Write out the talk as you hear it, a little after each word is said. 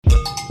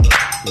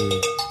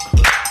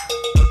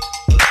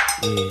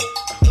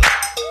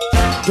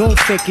Don't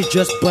fake it,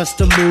 just bust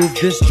a move.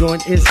 This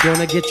joint is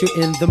gonna get you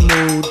in the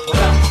mood.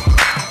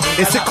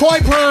 It's a Koy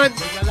Po.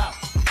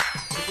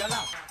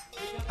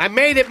 I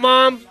made it,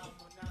 Mom.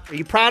 Are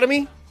you proud of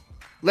me?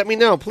 Let me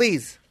know,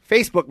 please.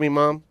 Facebook me,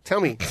 Mom. Tell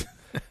me.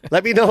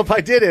 Let me know if I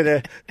did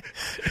it.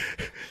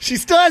 She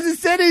still hasn't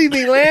said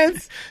anything,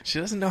 Lance. She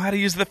doesn't know how to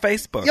use the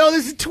Facebook. Yo,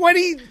 this is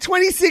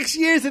 26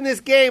 years in this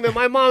game, and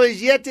my mom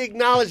has yet to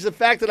acknowledge the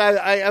fact that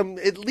I am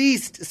at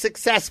least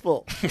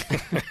successful.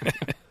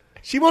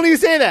 She won't even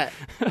say that.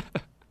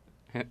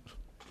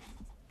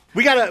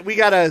 We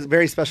got a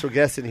very special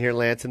guest in here,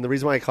 Lance, and the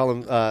reason why I call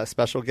him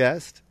special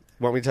guest,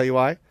 want me to tell you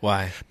why?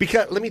 Why?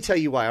 Because let me tell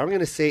you why. I'm going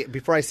to say,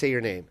 before I say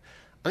your name,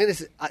 I'm going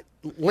to say,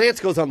 Lance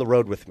goes on the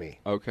road with me.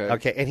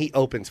 Okay, and he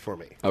opens for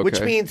me, which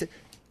means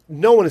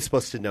no one is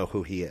supposed to know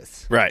who he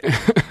is. Right.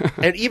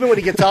 And even when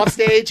he gets off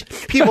stage,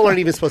 people aren't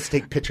even supposed to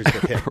take pictures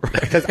with him.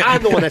 Because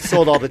I'm the one that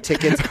sold all the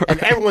tickets, and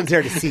everyone's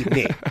there to see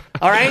me.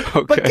 All right?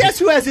 Okay. But guess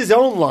who has his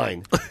own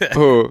line?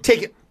 Who?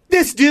 Take it.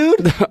 This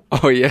dude.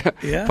 Oh, yeah.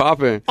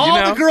 Poppin'.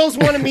 All the girls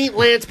want to meet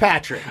Lance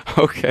Patrick.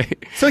 Okay.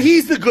 So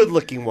he's the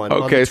good-looking one.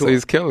 Okay, on the so tour.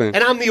 he's killing.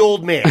 And I'm the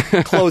old man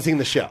closing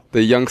the show.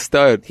 The young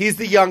stud. He's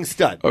the young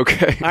stud.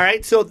 Okay. All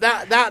right. So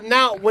that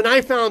now, when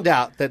I found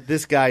out that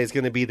this guy is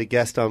going to be the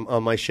guest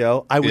on my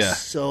show, I was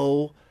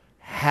so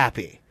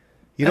happy.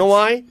 You know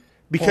why?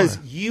 Because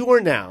you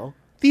are now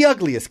the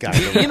ugliest guy.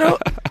 You know,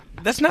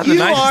 that's not the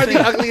nicest You are thing.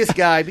 the ugliest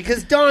guy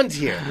because Don's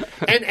here.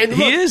 And look,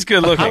 he is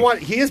good looking.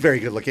 He is very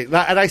good looking.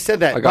 And I said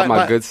that. I got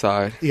my good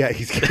side. Yeah,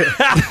 he's good.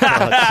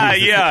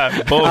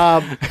 Yeah, both.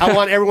 I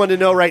want everyone to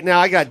know right now,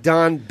 I got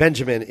Don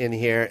Benjamin in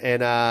here.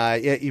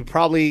 And you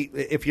probably,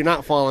 if you're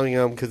not following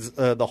him, because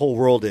the whole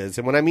world is.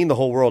 And when I mean the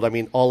whole world, I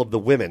mean all of the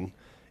women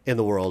in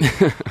the world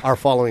are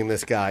following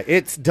this guy.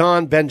 It's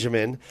Don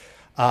Benjamin.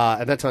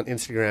 And that's on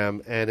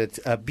Instagram. And it's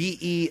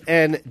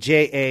BenJamin.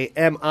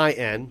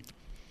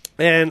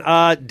 And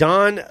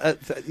Don,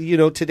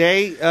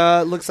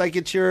 today looks like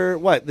it's your,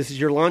 what? This is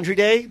your laundry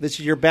day? This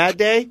is your bad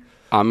day?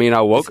 I mean,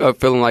 I woke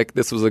up feeling like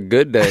this was a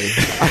good day.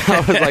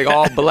 I was like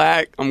all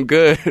black. I'm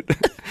good.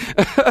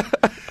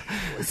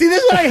 See,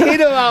 this is what I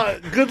hate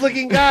about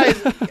good-looking guys.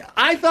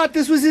 I thought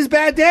this was his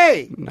bad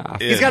day. Nah.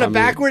 He's got a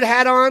backward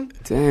hat on.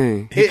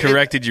 Dang. He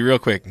corrected you real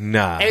quick.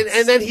 Nah.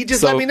 And then he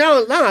just let me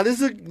know,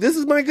 this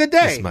is my good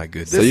day. This is my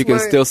good day. So you can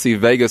still see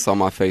Vegas on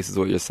my face is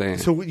what you're saying.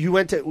 So you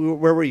went to,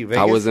 where were you,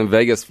 Vegas? I was in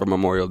Vegas for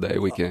Memorial Day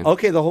weekend.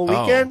 Okay, the whole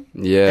weekend?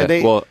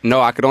 Yeah. Well,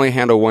 no, I could only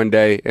handle one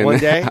day. And One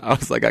day? I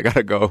was like, I got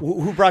to go.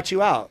 Who brought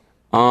you out?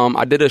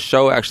 I did a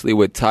show actually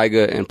with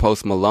Tyga and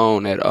Post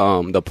Malone at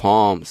the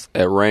Palms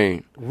at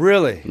Rain.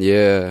 Really?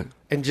 Yeah.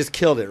 And just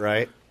killed it,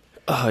 right?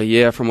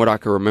 Yeah, from what I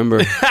can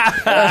remember.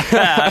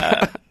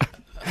 I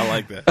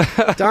like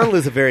that. Don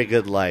lives a very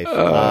good life.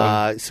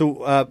 And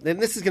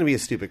this is going to be a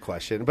stupid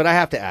question, but I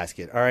have to ask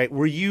it. All right.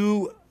 Were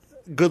you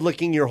good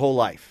looking your whole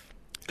life?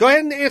 Go ahead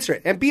and answer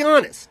it and be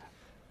honest.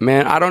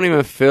 Man, I don't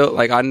even feel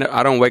like I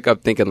don't wake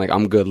up thinking like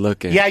I'm good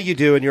looking. Yeah, you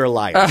do, and you're a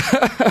liar.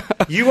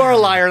 You are a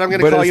liar, and I'm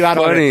going to call you out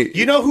on it.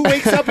 You know who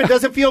wakes up and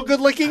doesn't feel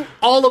good looking?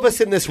 All of us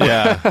in this room.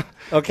 Yeah.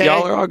 Okay?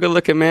 Y'all are all good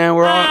looking, man.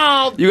 We're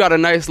all. You got a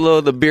nice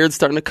little. The beard's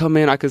starting to come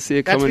in. I can see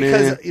it coming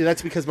in.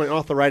 That's because my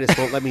arthritis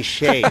won't let me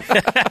shave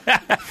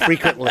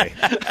frequently.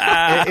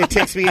 It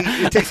takes me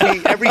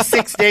every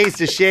 6 days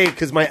to shave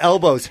because my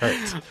elbows hurt.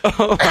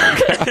 Oh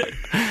my god.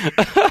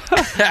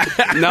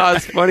 No,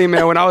 it's funny,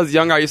 man. When I was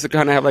younger, I used to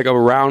kind of have like a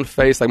round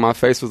face. Like my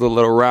face was a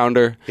little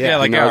rounder. Yeah,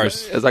 like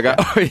ours. As I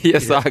got,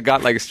 so I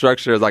got like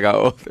structure as I got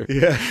older.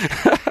 Yeah.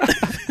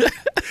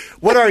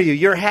 What are you?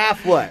 You're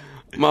half what?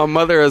 My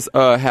mother is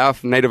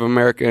half Native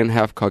American,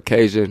 half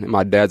Caucasian, and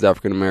my dad's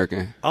African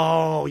American.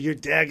 Oh, your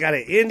dad got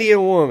an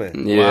Indian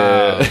woman.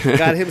 Yeah. Wow.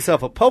 Got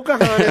himself a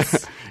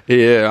Pocahontas.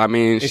 Yeah, I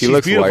mean, she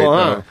looks beautiful,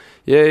 white. huh? Though.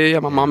 Yeah.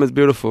 My mom is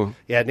beautiful.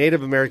 Yeah,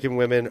 Native American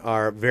women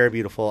are very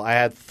beautiful. I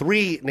had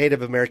 3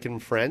 Native American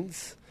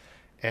friends,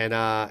 and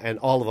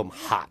all of them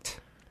hot.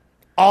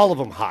 All of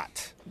them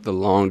hot. The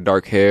long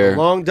dark hair.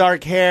 Long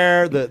dark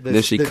hair.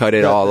 Then she cut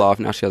it all off.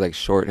 Now she has like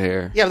short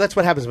hair. Yeah, that's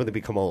what happens when they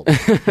become old.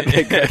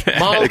 They cut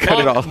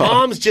it all off.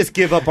 Moms just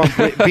give up on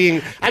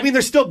being. I mean,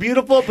 they're still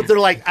beautiful, but they're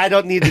like, I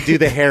don't need to do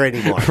the hair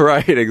anymore.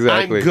 Right,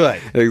 exactly. I'm good.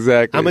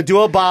 Exactly. I'm gonna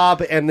do a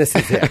bob, and this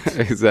is it.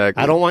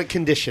 Exactly. I don't want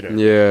conditioner.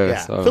 Yeah.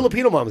 So.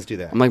 Filipino moms do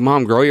that. I'm like,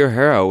 Mom, grow your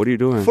hair out. What are you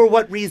doing? For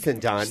what reason,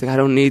 Don? She's like, I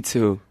don't need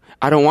to.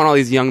 I don't want all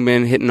these young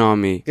men hitting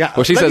on me. Yeah.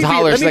 Well, she says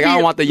holler. She's like, I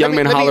don't want the young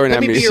men hollering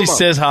at me. She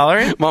says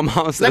hollering? My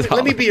mom says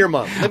Let me be your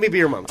mom. Let me be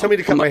your mom. Tell me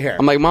to cut my hair.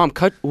 I'm like, Mom,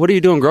 what are you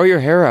doing? Grow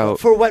your hair out.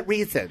 For what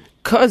reason?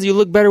 'Cause you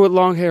look better with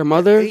long hair,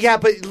 mother. Yeah,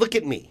 but look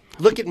at me.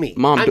 Look at me.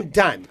 Mom, I'm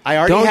done. I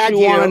already had you.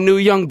 Don't you want a new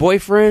young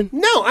boyfriend?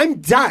 No,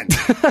 I'm done.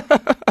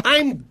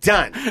 I'm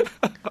done.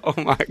 Oh,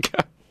 my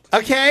God.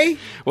 Okay?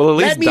 Well, at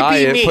least dye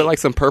it. Me. Put like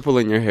some purple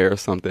in your hair or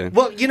something.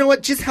 Well, you know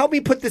what? Just help me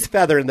put this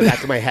feather in the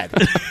back of my head.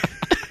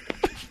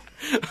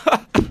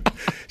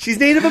 She's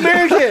Native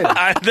American.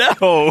 I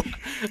know.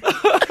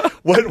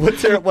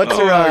 What's her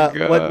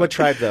God. what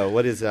tribe though?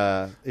 What is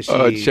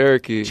she?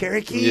 Cherokee.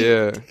 Cherokee?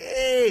 Yeah.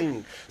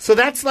 Dang. So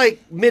that's like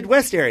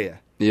Midwest area.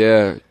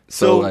 Yeah.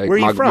 So like where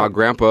are you from? my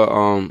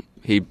grandpa,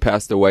 he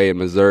passed away in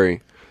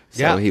Missouri.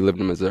 So Yeah. he lived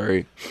in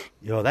Missouri.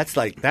 Yo, that's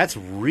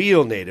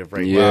real Native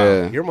right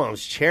Yeah. now. Your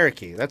mom's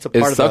Cherokee. That's a It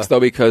part of sucks though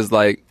because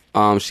like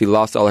she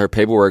lost all her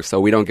paperwork,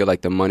 so we don't get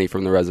like the money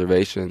from the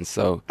reservation.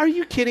 So Are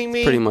you kidding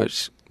me? pretty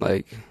much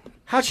like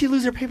How'd she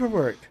lose her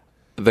paperwork?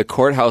 the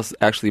courthouse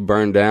actually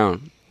burned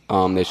down.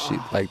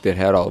 That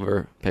had all of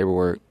her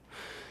paperwork.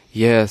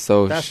 Yeah,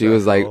 so That's she not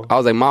was like, cool. I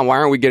was like, Mom, why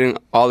aren't we getting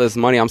all this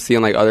money? I'm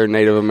seeing like other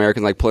Native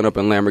Americans like pulling up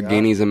in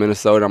Lamborghinis in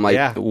Minnesota. I'm like,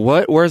 Yeah.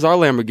 what? Where's our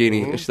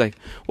Lamborghini? And she's like,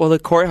 well, the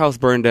courthouse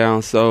burned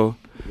down, so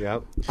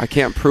Yep. I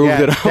can't prove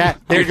that.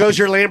 There goes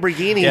your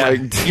Lamborghini. Yeah. Like,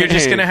 You're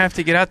just dang. going to have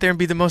to get out there and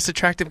be the most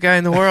attractive guy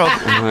in the world.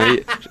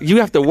 You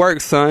have to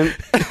work, son.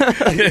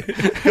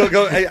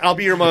 Go. Hey, I'll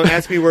be your mom.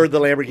 Ask me where the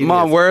Lamborghini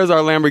Mom, is. where is our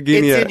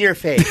Lamborghini It's at? in your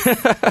face.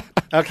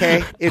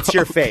 Okay? It's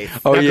your face.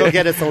 Oh, now yeah. go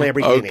get us a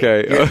Lamborghini.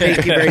 Okay.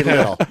 Thank you very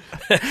little.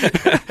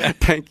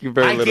 Thank you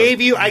very I much.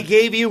 gave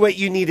you what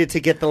you needed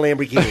to get the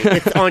Lamborghini.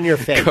 It's on your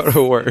face. Go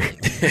to work.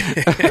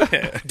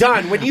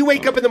 Don, when you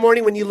wake up in the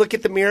morning, when you look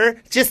at the mirror,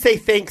 just say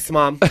thanks,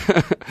 Mom.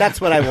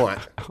 That's what I want.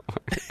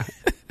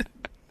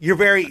 You're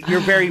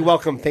very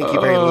welcome. Thank you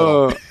very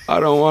little. I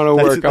don't want to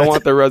work. I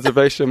want the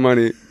reservation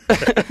money.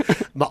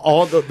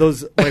 All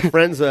those my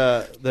friends,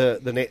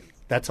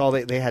 that's all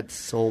they had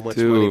so much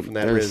money Dude, from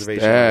that they're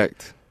reservation.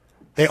 stacked.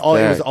 It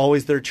was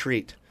always their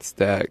treat,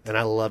 Stacked, and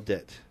I loved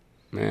it.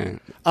 man.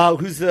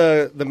 Who's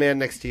the man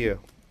next to you?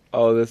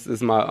 Oh, this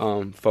is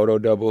my photo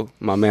double,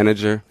 my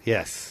manager.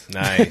 Yes.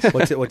 Nice.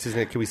 What's his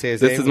name? Can we say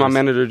his name? This is my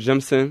manager,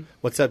 Jimson.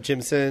 What's up,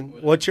 Jimson?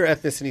 What's your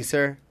ethnicity,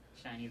 sir?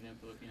 Chinese and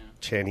Filipino.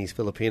 Chinese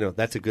Filipino.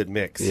 That's a good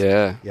mix.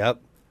 Yeah. Yep.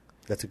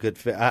 That's a good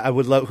fit. I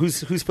would love.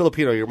 Who's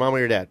Filipino? Your mom or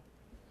your dad?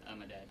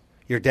 My dad.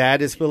 Your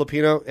dad is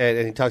Filipino,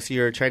 and he talks to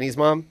your Chinese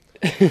mom.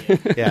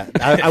 Yeah,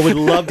 I would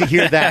love to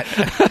hear that.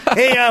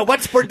 Hey,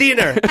 what's for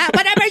dinner?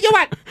 Whatever you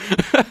want.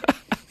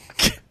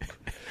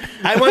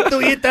 I want to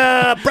eat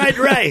fried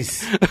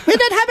rice. We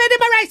don't have any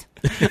more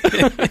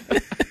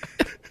rice.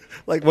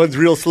 Like one's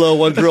real slow,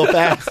 one's real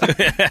fast.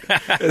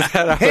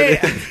 Hey,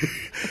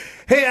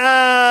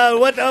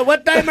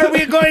 what time are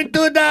we going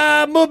to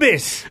the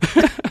movies?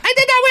 I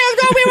did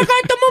not. We were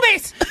going to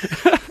movies.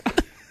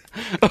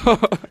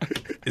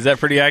 Is that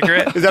pretty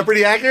accurate? Is that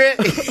pretty accurate?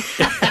 He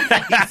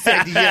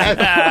said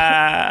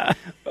yes.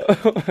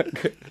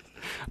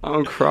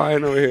 I'm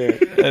crying over here.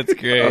 That's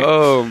great.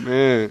 Oh,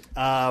 man.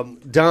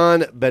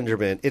 Don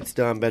Benjamin. It's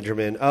Don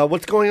Benjamin.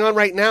 What's going on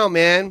right now,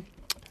 man?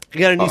 You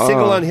got a new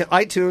single on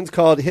iTunes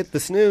called Hit the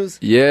Snooze.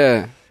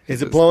 Yeah.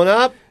 Is it blowing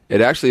up?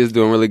 It actually is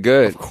doing really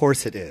good. Of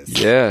course it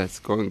is. Yeah, it's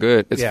going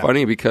good. It's Yeah.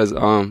 funny because,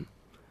 I've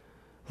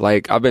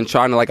been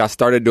trying to, I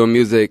started doing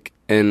music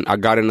and I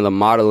got into the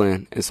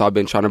modeling, and so I've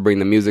been trying to bring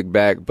the music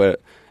back,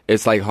 but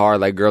it's,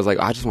 hard. Girls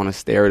I just want to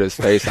stare at his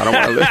face. I don't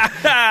want to listen.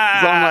 So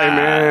I'm like,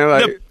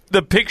 man,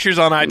 The pictures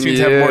on iTunes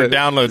have more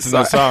downloads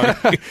than the song.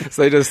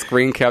 So they just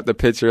screen cap the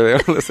picture. They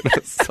don't listen to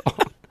the song.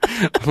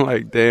 I'm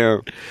like,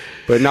 damn.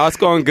 But no, it's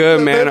going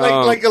good, man.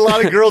 Like a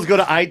lot of girls go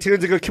to iTunes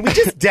and go, can we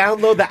just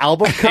download the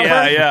album cover?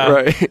 Yeah.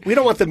 Right. We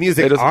don't want the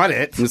music on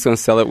it. I'm just going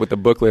to sell it with the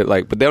booklet.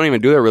 But they don't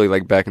even do that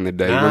really back in the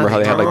day. Nah, Remember how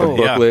they had the don't.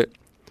 booklet?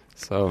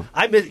 So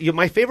I miss,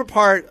 my favorite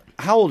part,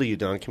 how old are you,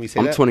 Don? Can we say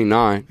I'm that?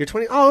 29. You're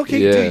 20? Oh, okay.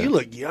 Yeah. Dude, you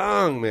look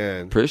young,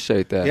 man.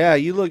 Appreciate that. Yeah,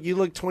 you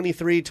look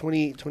 23,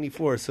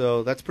 24,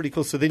 so that's pretty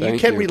cool. So then you Thank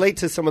can you. relate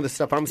to some of the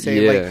stuff I'm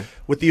saying, Yeah. like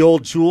with the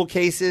old jewel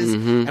cases.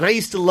 Mhm. And I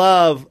used to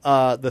love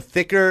the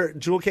thicker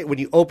jewel case. When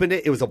you opened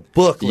it, it was a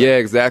booklet. Yeah,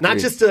 exactly. Not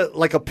just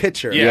a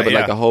picture. Yeah,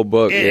 but a whole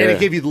book. And, yeah. and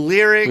it gave you the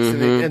lyrics, and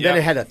then Yeah.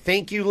 it had a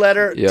thank you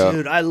letter. Yeah.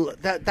 Dude,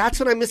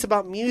 that's what I miss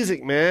about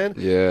music, man.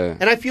 Yeah.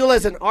 And I feel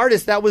as an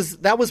artist, that was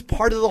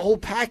part of the whole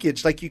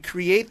package. Like you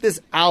create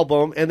this album,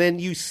 and then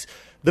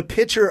the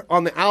picture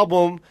on the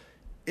album,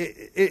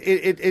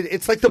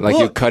 it's like the book.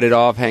 you cut it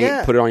off,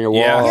 put it on your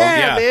wall.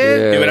 Yeah, man.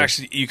 Yeah. It would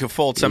actually, you could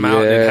fold some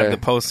out and Yeah. have the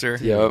poster.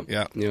 Yep.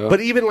 Yeah. Yep.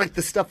 But even like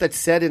the stuff that's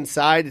said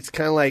inside, it's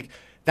kind of like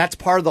that's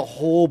part of the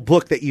whole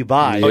book that you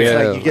buy. Yeah.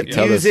 It's like you get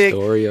Tell the music,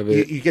 story of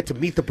it. You get to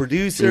meet the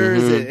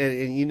producers,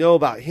 and you know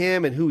about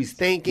him and who he's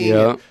thanking.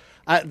 Yeah.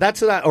 And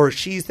that's what or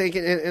she's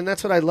thinking, and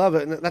that's what I love.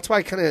 And that's why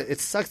it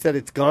sucks that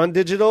it's gone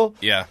digital.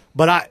 Yeah.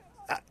 But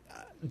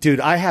dude,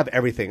 I have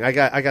everything. I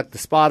got the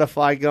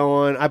Spotify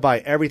going. I buy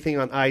everything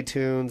on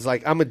iTunes.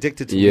 Like I'm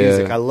addicted to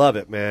music. I love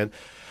it, man.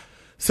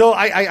 So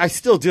I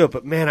still do it,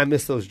 but man, I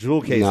miss those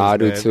jewel cases. No, I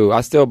do man. too.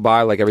 I still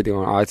buy everything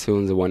on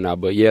iTunes and whatnot.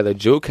 But yeah, the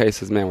jewel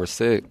cases, man, were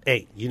sick.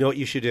 Hey, you know what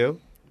you should do?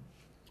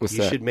 What's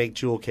You that? should make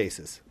jewel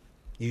cases.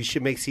 You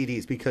should make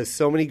CDs because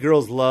so many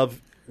girls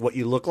love what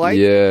you look like.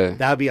 Yeah.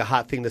 That would be a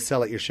hot thing to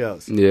sell at your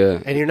shows.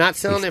 Yeah. And you're not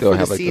selling it still for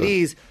the have,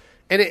 CDs.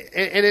 And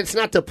it's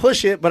not to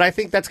push it, but I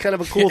think that's kind of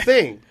a cool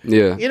thing.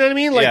 Yeah. You know what I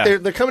mean? Like Yeah.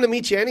 they're coming to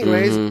meet you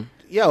anyways.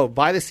 yo,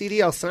 buy the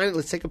CD, I'll sign it,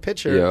 let's take a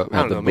picture. Yeah, I have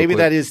don't the know. Maybe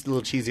booklet. that is a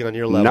little cheesy on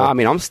your level. No, I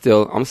mean I'm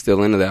still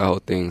into that whole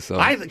thing. So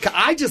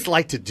I just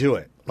like to do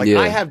it. Like Yeah.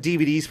 I have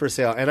DVDs for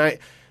sale, and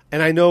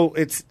I know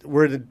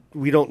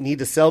we don't need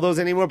to sell those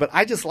anymore, but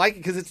I just like it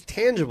because it's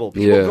tangible.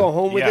 People Yeah. go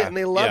home with Yeah. it and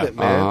they love Yeah. it,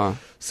 man. Uh-huh.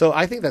 So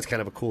I think that's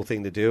kind of a cool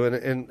thing to do,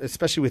 and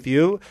especially with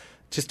you.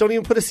 Just don't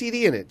even put a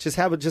CD in it. Just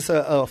have a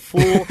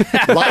full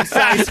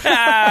life-size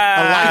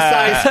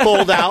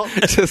fold out,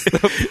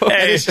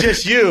 and it's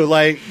just you.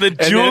 Like The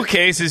jewel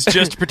case is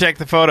just to protect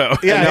the photo.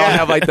 Yeah, and I'll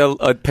have like the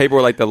paper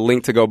with like the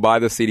link to go buy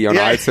the CD on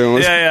Yeah.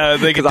 iTunes. Yeah,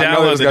 they can Because I know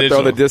download it's the gonna throw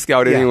the digital. disc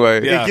out Yeah.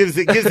 anyway. Yeah.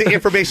 it gives the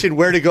information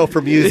where to go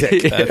for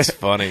music. That's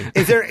funny.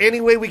 Is there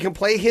any way we can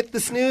play "Hit the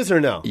Snooze" or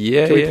no?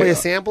 Yeah, Can we yeah. play a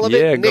sample of Yeah,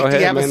 it? Nick, go do you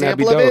ahead, have a man. That'd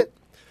be sample of dope. it?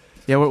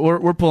 Yeah,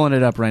 we're pulling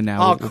it up right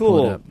now. Oh, We'll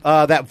pull it cool.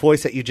 up. That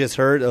voice that you just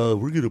heard,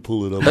 we're going to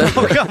pull it up.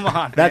 Oh, come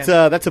on. That's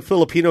a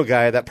Filipino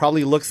guy that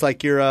probably looks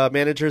like your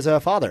manager's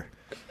father.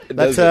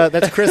 Does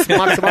That's Chris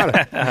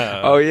Matsumoto.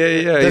 Oh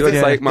yeah. He looks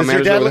like my Does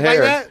your manager dad with look like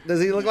hair. that?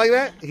 Does he look like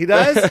that? He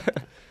does?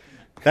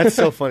 That's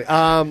so funny.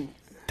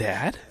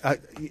 Dad?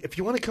 If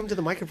you want to come to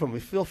the microphone,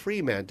 feel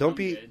free, man. Don't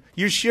be...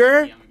 You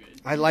sure? Yeah, I'm good.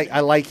 I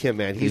like him,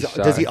 man. He's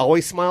shy. Does he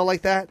always smile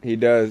like that? He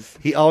does.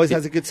 He always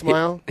has a good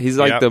smile? He's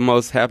like Yep. the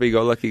most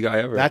happy-go-lucky guy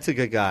ever. That's a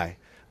good guy.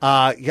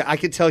 Yeah, I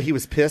could tell he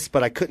was pissed,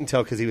 but I couldn't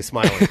tell because he was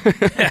smiling.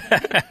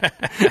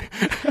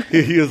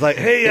 he was like,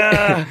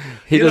 "Hey,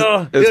 He you just-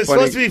 know, it's it's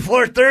funny. supposed to be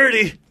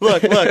 4:30.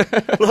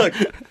 Look.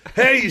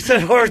 Hey, you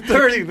said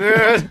 4:30,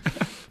 man,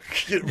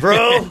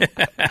 bro.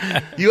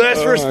 You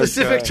asked for a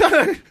specific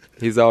time."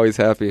 He's always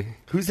happy.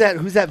 Who's that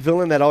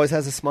villain that always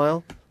has a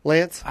smile?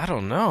 Lance, I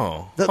don't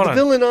know. the Hold on.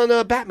 villain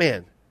on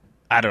Batman.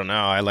 I don't know.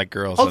 I like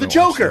girls. Oh, I the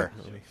don't watch Joker.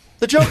 that movie.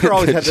 The Joker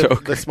always had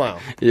Joker. the smile.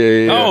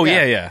 Yeah. Oh,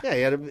 yeah. Yeah,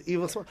 he had an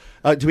evil smile.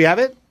 Do we have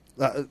it?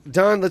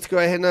 Don, let's go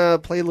ahead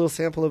and play a little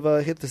sample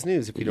of Hit the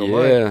Snooze, if you don't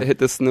Yeah, mind. Hit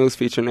the Snooze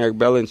featuring Eric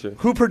Bellinger.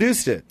 Who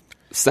produced it?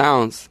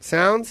 Sounds.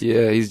 Sounds?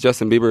 Yeah, he's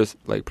Justin Bieber's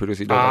like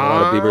producer. He does a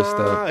lot of Bieber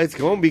stuff. It's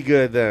going to be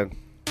good then.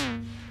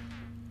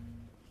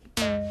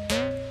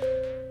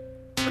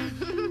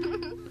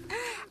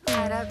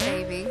 Add up,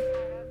 baby.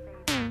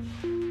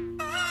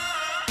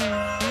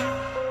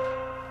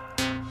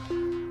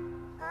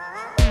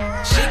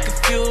 She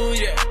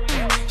confused, yeah.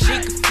 She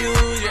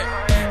confused,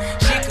 yeah.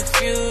 She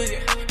confused,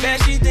 yeah.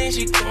 Bet she thinks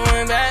she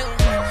going back.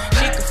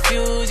 She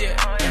confused,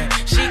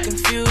 yeah. She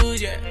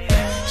confused, yeah.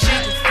 She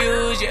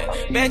confused,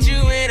 yeah. Bet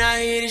you when I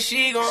hit it,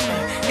 she gon'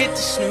 hit the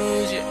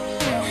snooze,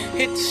 yeah.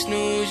 Hit the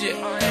snooze,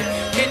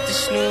 yeah. Hit the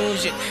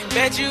snooze, yeah.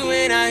 Bet you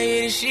when I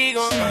hit it, she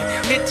gon'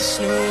 hit the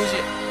snooze,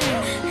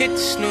 yeah. Hit the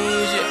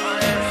snooze,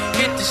 yeah.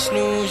 Hit the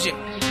snooze,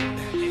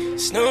 yeah.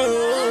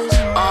 Snooze.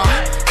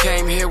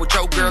 Came here with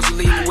your girls, you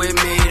leave it with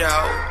me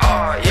though.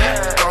 Oh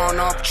yeah. Throwing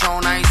off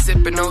Patron, I ain't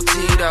sipping no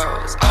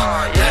Tito's.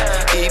 Oh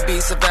yeah.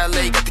 EB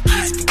Valet, got the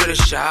keys if you get a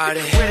shot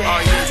it. Oh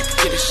yeah, you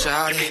can get a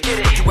shot it.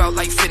 Put you out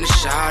like finish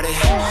shot it.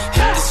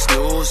 Hit the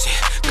snooze,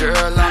 yeah.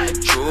 Girl, I'm the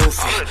truth.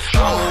 Yeah.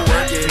 I'ma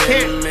work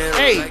it in the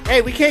middle.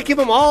 Hey, we can't give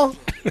them all.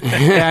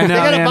 Yeah, I know, They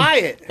got to man. buy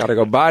it. Gotta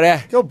go buy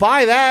that. Go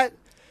buy that.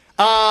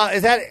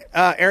 Is that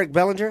Eric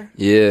Bellinger?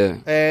 Yeah.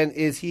 And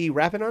is he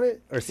rapping on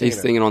it or singing?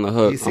 He's singing on the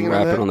hook. He's I'm singing on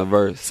the rapping hook? on the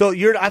verse. So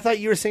I thought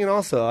you were singing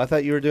also. I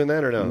thought you were doing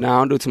that or no? Nah, I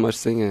don't do too much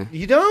singing.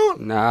 You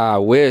don't? Nah, I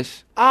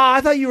wish.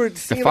 I thought you were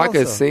singing If I also.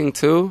 could sing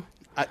too.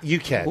 You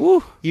can.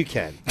 Woo. You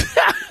can.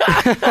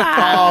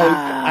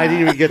 I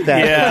didn't even get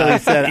that until he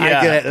said, I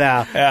Yeah. get it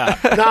now.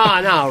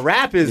 Yeah. No,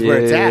 rap is where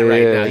it's at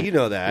right Yeah. now. You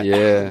know that.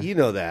 Yeah. You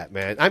know that,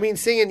 man. I mean,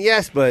 singing,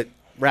 yes, but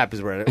rap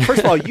is where it is.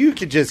 First of all, you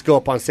could just go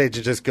up on stage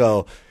and just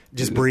go,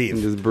 just breathe.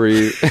 Just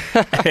breathe.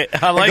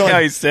 I like how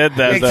he said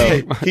that,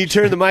 though. Can you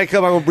turn the mic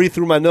up? I'm going to breathe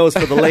through my nose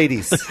for the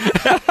ladies.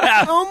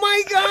 Oh,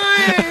 my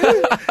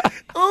God.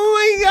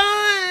 Oh, my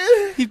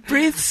God. He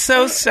breathes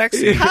so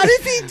sexy. How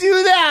does he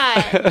do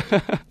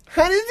that?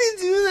 How does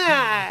he do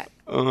that?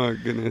 Oh my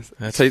goodness.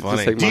 That's Just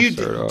funny. take my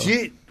shirt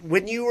off.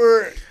 When you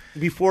were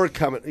before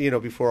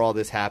before all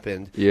this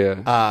happened,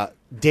 Yeah.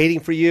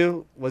 dating for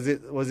you was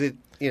it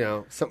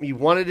something you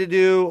wanted to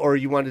do, or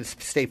you wanted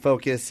to stay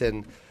focused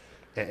and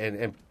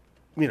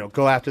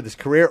go after this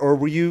career, or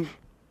were you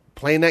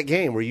playing that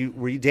game? Were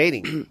you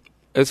dating?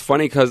 It's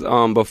funny because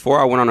before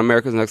I went on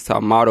America's Next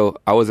Top Model,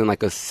 I was in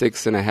like a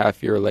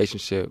 6.5-year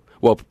relationship.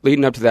 Well,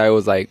 leading up to that, it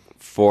was like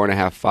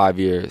 4.5, 5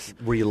 years.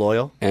 Were you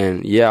loyal?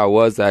 And yeah, I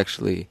was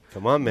actually.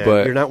 Come on, man.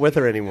 But- You're not with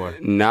her anymore.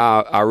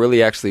 Nah, I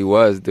really actually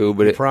was, dude.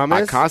 But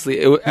promise? I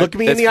constantly Look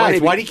me in the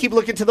eyes. Why do you keep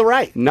looking to the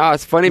right? No,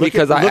 it's funny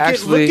because I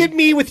actually look at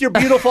me with your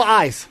beautiful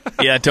eyes.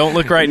 Yeah, don't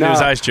look right into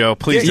his eyes, Joe.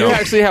 Please You don't.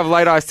 actually have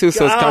light eyes too,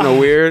 so it's kind of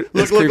weird.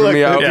 Look, It's creeping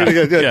me out. Yeah.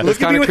 Good. Yeah. Look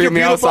It's at me kinda with your creeping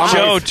me out, beautiful so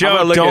I'm eyes. Joe, I'm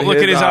gonna don't look look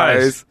at at his his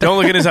eyes. eyes. Don't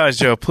look at his eyes,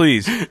 Joe,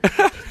 please.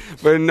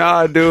 But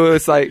nah, dude,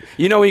 it's like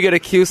when you get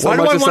accused so Why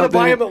do much I of want to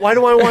buy something. him? Why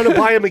do I want to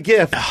buy him a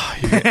gift?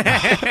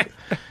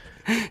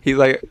 He's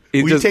like,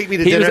 Will you take me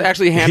to he dinner? was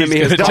actually handing He's me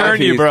his gonna car turn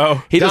keys. you,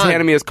 bro. He just Don.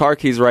 handed me his car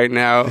keys right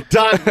now.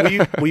 Don,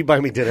 will you buy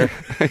me dinner?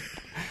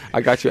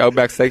 I got you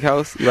Outback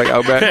Steakhouse. You like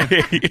Outback?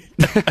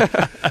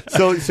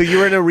 So you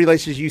were in a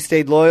relationship. You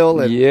stayed loyal.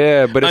 And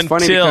Yeah, but it's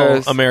funny Until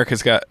because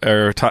America's Got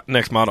or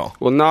Next Model.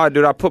 well, no,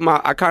 dude, I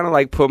kind of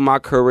like put my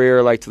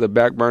career like to the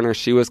back burner.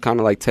 She was kind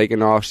of like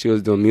taking off. She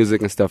was doing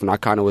music and stuff, and I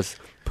kind of was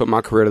put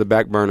my career to the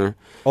back burner.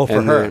 Oh, for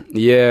And her. then-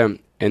 yeah,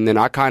 and then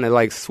I kind of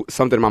like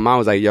something in my mind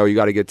was like, yo, you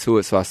got to get to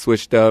it. So I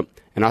switched up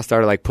and I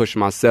started like pushing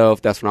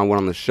myself. That's when I went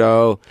on the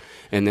show,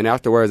 and then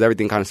afterwards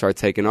everything kind of started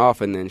taking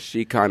off, and then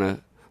she kind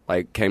of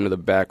like came to the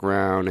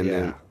background, and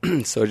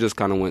then so it just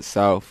kind of went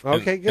south.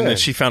 Okay, good. And then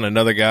she found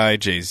another guy,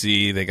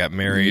 Jay-Z. They got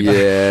married.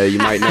 Yeah, you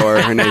might know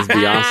her. Her name's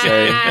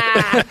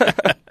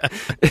Beyonce.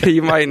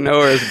 You might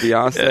know her as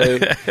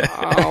Beyonce.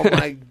 Oh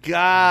my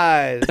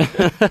God,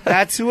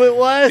 that's who it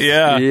was.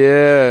 Yeah.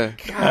 Yeah.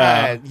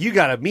 God, you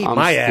gotta meet I'm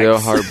my still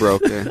ex.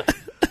 heartbroken.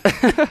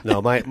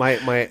 No, my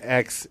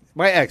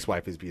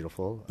ex-wife is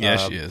beautiful. Yeah,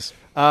 she is.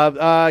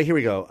 Here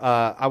we go.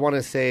 I want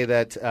to say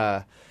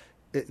that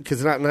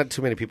because not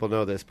too many people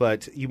know this,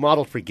 but you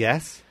modeled for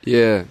Guess,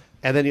 Yeah.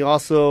 and then you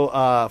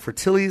also for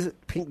Tilly's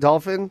Pink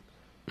Dolphin.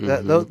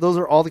 Those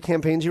are all the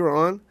campaigns you were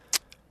on.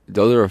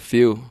 Those are a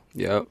few.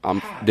 Yep.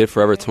 Did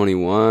Forever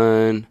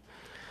 21,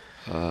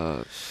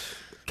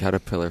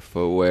 Caterpillar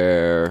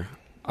Footwear.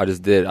 I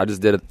just did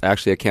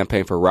actually a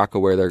campaign for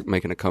Rockaware. They're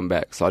making a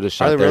comeback. So I just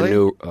shot they their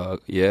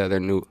really? their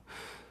new,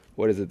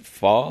 what is it,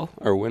 fall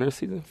or winter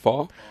season?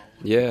 Fall?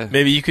 Yeah.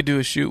 Maybe you could do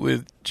a shoot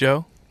with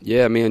Joe.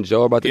 Yeah, me and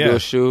Joe are about to do Yeah. a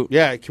shoot.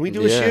 Yeah, can we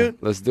do a shoot,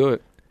 Let's do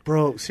it.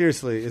 bro?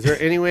 Seriously, is there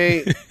any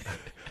way?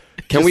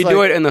 Can Just we do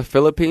like- it in the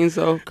Philippines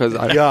though? Because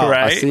Yeah. I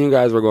Right? seen you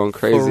guys were going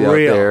crazy out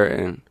real. there,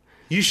 and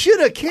You should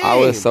have came. I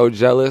was so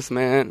jealous,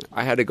 man.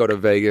 I had to go to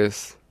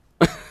Vegas.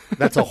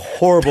 That's a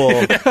horrible.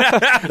 Don't even say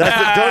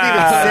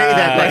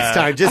that next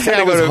time. Just say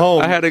I was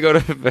home. I had to go to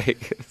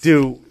Vegas.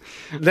 Dude,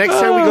 next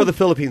time we go to the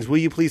Philippines, will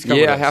you please come?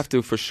 Yeah, I have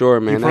to for sure,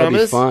 man. You That'd be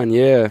promise? fun.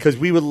 Yeah, Because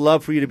we would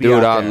love for you to be dude,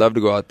 out I'd there. love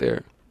to go out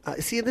there.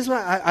 See, this is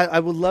why I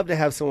would love to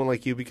have someone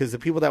like you, because the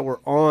people that were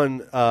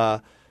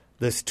on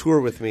this tour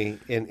with me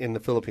in the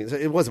Philippines,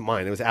 it wasn't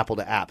mine. It was Apple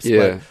to Apps.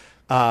 Yeah.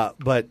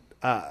 But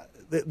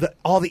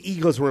all the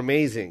egos were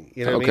amazing.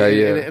 You know what I Okay,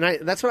 mean? yeah.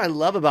 And that's what I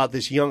love about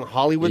this young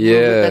Hollywood Yeah.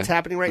 movement that's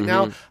happening right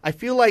now. Mhm. I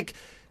feel like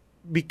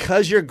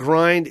because your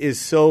grind is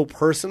so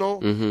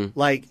personal, Mhm.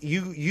 like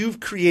you've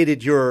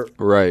created your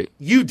Right.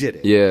 You did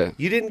it. Yeah.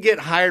 You didn't get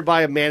hired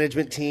by a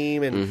management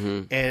team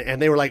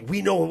and they were like,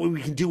 we know what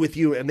we can do with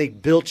you, and they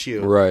built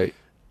you. Right.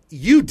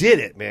 You did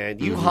it, man.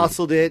 You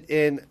hustled it,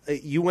 and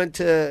you went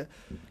to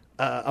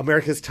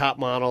America's Top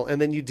Model,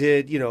 and then you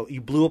did,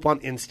 you blew up on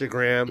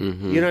Instagram.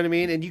 You know what I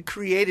mean? And you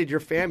created your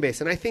fan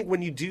base. And I think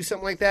when you do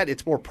something like that,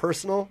 it's more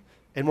personal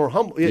and more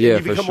humble. Yeah, you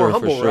for become sure, more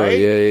humble, for sure. right?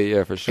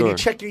 Yeah, for sure. And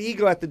you check your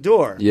ego at the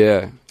door.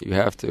 Yeah, you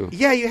have to.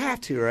 Yeah, you have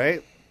to,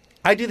 right?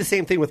 I do the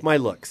same thing with my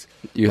looks.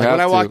 You like have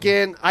when I to. walk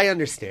in, I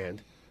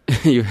understand.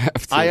 You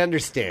have to. I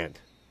understand.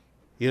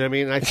 You know what I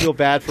mean? I feel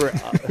bad for.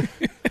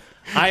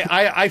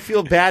 I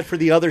feel bad for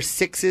the other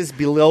sixes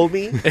below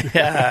me.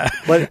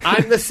 But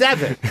I'm the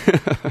 7.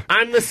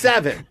 I'm the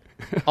 7.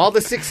 All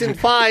the 6 and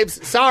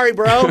 5s. Sorry,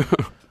 bro.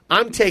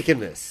 I'm taking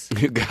this.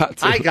 You got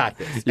to. I got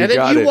this. You And then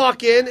got you it.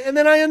 walk in, and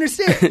then I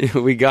understand.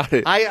 We got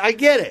it. I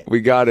get it. We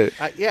got it.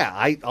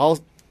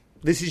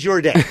 This is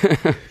your day.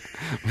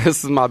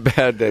 This is my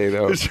bad day,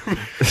 though.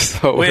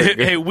 So Wait,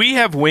 hey, we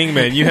have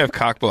wingmen. You have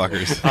cock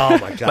blockers. Oh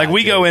my god! Like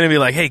we go in and be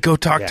like, "Hey, go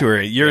talk to Yeah.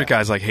 her." Your Yeah.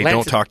 guy's like, "Hey, Lance-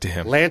 don't talk to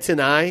him." Lance and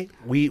I,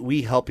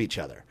 we help each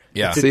other.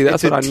 Yeah. See,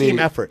 that's it's what a I team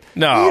need. effort.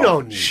 No, you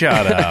don't need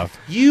shut up.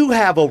 You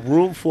have a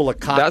room full of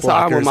cock That's blockers.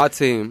 how I'm with my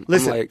team.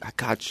 Listen, I'm like, I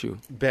got you.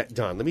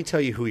 Don, let me tell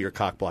you who your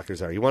cock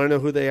blockers are. You want to know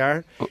who they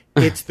are? Oh.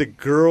 It's the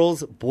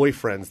girls'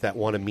 boyfriends that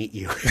want to meet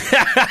you.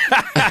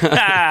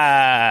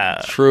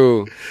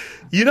 True.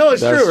 You know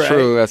it's That's true, right?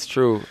 true. That's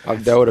true.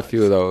 I've dealt with a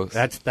few of those.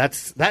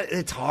 That's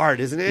it's hard,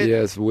 isn't it? Yeah,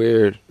 it's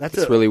weird.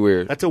 It's really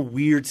weird. That's a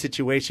weird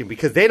situation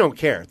because they don't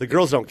care. The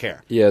girls don't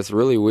care. Yeah, it's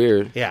really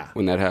weird. Yeah.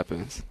 When that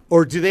happens.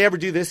 Or do they ever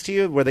do this to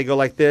you where they go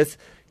like this?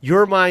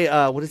 You're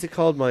my what is it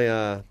called?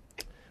 My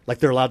like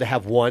they're allowed to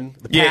have one.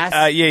 The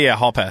pass. Yeah,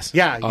 hall pass.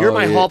 Yeah, you're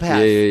my yeah, hall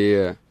pass.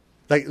 Yeah.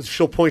 Like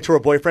she'll point to her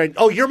boyfriend.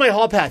 Oh, you're my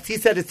hall pass. He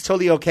said it's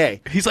totally okay.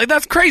 He's like,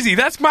 "That's crazy.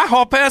 That's my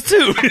hall pass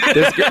too."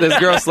 This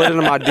girl slid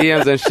into my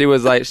DMs and she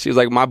was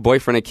like, my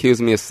boyfriend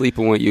accused me of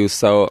sleeping with you,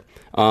 so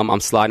I'm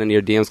sliding into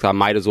your DMs because I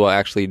might as well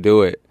actually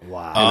do it.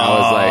 Wow. And I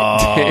was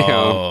like,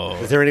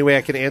 damn. Is there any way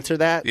I can answer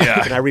that?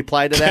 Yeah. Can I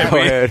reply to that? Go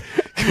ahead.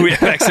 Can we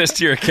have access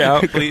to your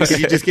account, please? Can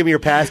you just give me your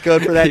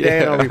passcode for that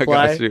day and I'll Yeah, I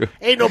reply? got you.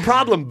 Ain't no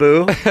problem,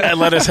 boo. And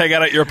let us hang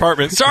out at your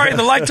apartment. Sorry,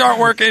 the lights aren't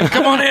working.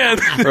 Come on in.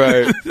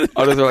 Right.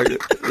 I'll just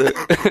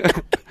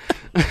like,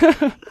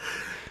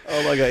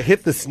 Oh my god!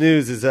 Hit the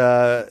Snooze is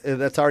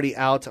that's already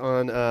out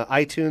on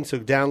iTunes, so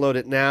download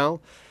it now.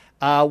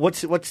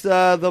 What's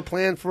the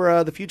plan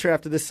for the future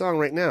after this song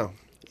right now?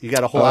 You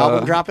got a whole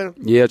album dropping?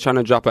 yeah, trying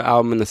to drop an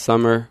album in the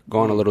summer, go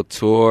on a little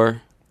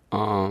tour.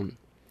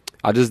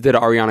 I just did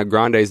Ariana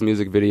Grande's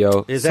music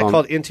video. Is so that I'm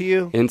called Into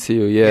You? Into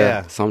You, yeah.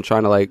 Yeah. So I'm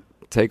trying to like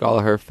take all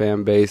of her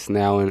fan base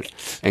now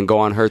and go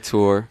on her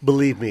tour.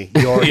 Believe me,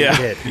 you already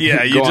did.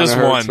 Yeah, you Go on just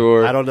her won.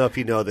 tour. I don't know if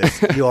you know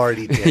this. You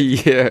already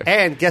did. Yeah.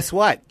 And guess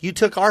what? You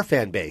took our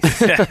fan base.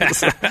 So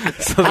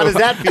How does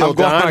that feel, I'm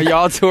going Don? on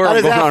y'all tour. How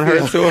I'm does going that on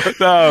her feel?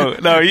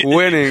 tour. No,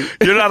 Winning.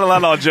 You're not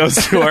allowed on Joe's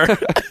tour.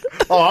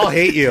 Oh, I'll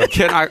hate you.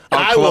 I'll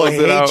I will close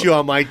it out. hate you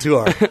on my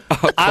tour.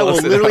 I will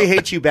close it literally out.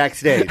 hate you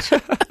backstage.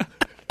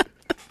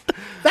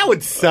 That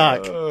would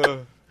suck.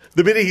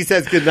 The minute he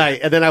says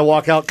goodnight, and then I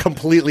walk out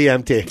completely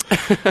empty.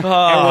 Everyone's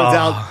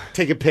out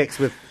taking pics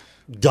with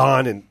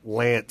Don and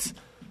Lance.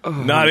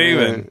 Not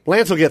even.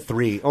 Lance will get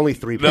 3. Only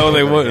 3 people. No,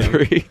 they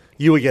wouldn't.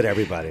 You would get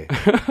everybody.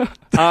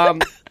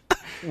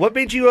 What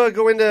made you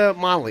go into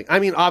modeling? I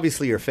mean,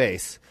 obviously your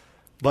face,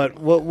 but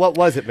what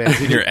was it, man?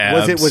 Your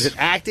abs. Was it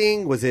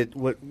acting? Was it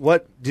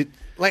what did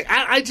like?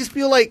 I just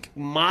feel like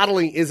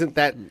modeling isn't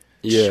that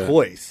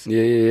choice.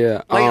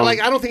 Yeah.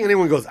 Like I don't think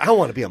anyone goes, I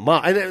want to be a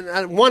model.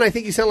 And one, I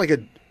think you sound like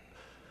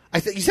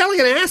you sound like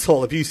an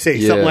asshole if you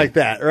say something like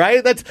that,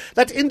 right?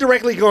 That's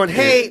indirectly going,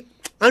 hey,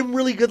 I'm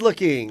really good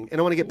looking and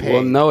I want to get paid.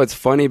 Well, no, it's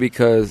funny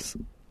because,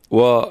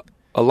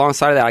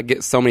 alongside of that, I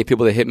get so many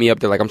people that hit me up.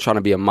 They're like, I'm trying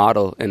to be a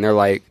model. And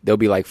they'll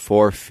be like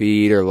 4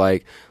 feet or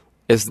like,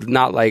 it's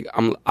not like,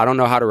 I don't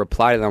know how to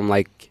reply to them.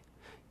 Like,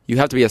 you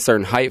have to be a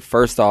certain height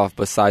first off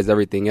besides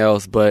everything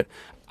else. But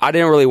I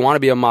didn't really want to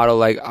be a model.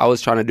 Like, I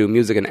was trying to do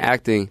music and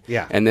acting.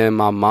 Yeah. And then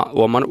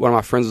one of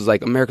my friends was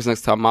like, America's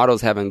Next Top Model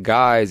is having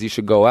guys. You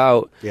should go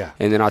out. Yeah.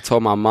 And then I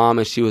told my mom,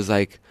 and she's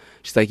like,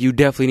 you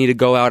definitely need to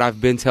go out.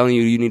 I've been telling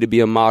you need to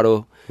be a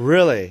model.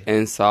 Really?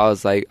 And so I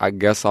was like, I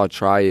guess I'll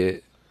try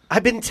it.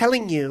 I've been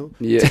telling you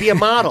to be a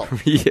model.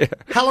 Yeah.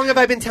 How long have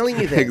I been telling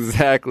you this?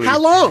 Exactly. How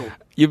long?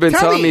 You've been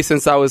Tell telling me. me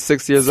since I was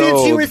 6 years old.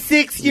 Since you were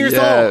 6 years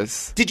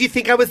Yes. old. Did you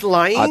think I was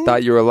lying? I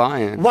thought you were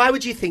lying. Why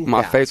would you think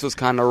My that? face was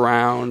kind of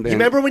round. You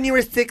remember when you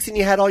were 6 and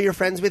you had all your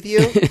friends with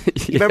you?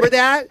 You remember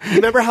that? You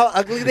remember how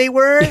ugly they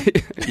were?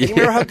 You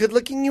remember how good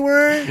looking you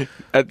were?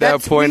 At that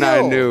That's point, I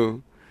real.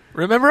 knew.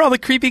 Remember all the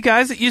creepy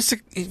guys that used to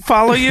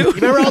follow you? You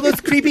remember all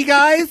those creepy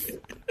guys?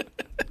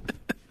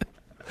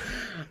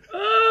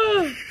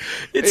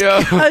 It's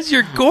because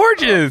you're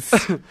gorgeous.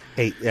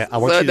 Hey, I So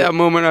want at you that to,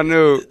 moment, I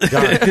knew.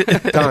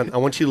 Don, I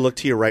want you to look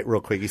to your right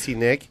real quick. You see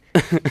Nick?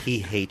 He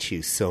hates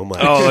you so much.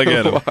 Oh, look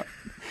at him.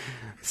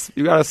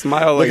 You got to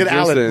smile Look like at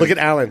Alan. Justin. Look at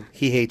Alan.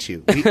 He hates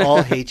you. We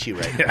all hate you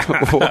right now.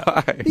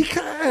 Why?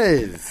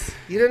 Because.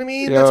 You know what I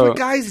mean? Yo, That's what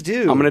guys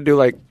do. I'm going to do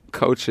like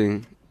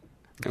coaching.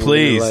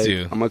 Please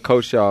do. I'm going to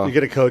coach y'all. You're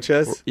going to coach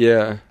us?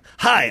 Yeah.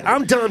 Hi,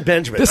 I'm Don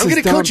Benjamin. This I'm is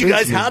going to Don coach you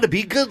guys Benjamin. how to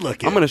be good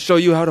looking. I'm going to show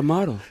you how to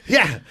model.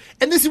 Yeah.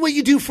 And this is what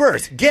you do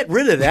first. Get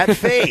rid of that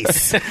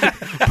face.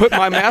 Put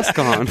my mask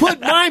on.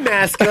 Put my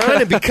mask on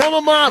and become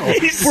a model.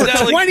 For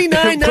selling-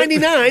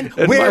 $29.99,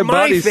 And wear my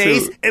my bodysuit.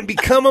 face and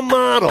become a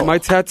model. My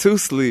tattoo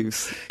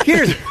sleeves.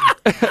 Here's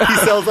he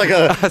sells like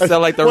a I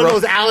sell like the one of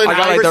those Allen I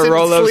got like the Iverson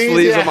roll-up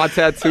sleeves yeah. with my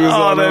tattoos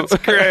Oh, on them.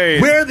 that's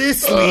great. Wear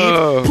this sleeve,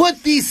 Oh.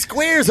 put these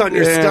squares on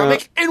your Yeah.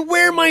 stomach, and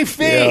wear my Yeah,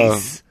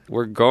 face.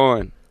 we're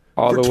going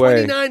all For the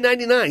way.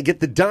 $29.99, get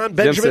the Don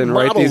Benjamin Jimson,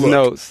 model write these look.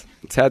 notes.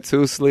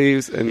 Tattoo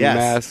sleeves and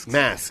Yes, masks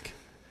mask.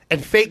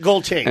 And fake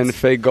gold chains. and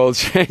fake gold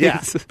chains.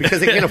 yeah, because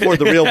they can't afford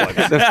the real ones.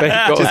 the fake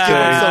gold Just give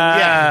them chains. some,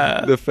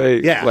 yeah. The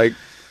fake, Yeah. like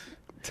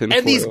tinfoil.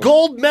 And these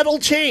gold metal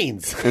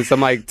chains. and some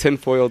like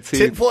tinfoil teeth.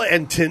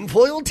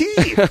 Tinfoil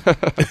teeth.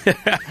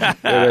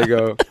 There they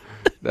go.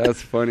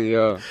 That's funny,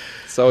 yo.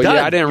 So Done.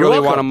 yeah, I didn't You're really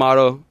welcome. want to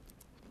model.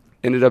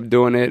 Ended up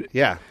doing it.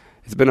 Yeah.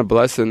 It's been a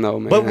blessing though,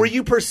 man. But were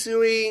you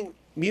pursuing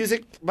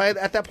music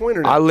at that point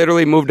or not? I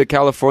literally moved to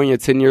California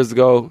 10 years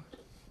ago,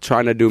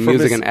 trying to do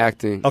music Miss- and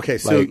acting. Okay,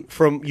 so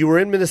Like, you were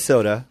in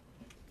Minnesota.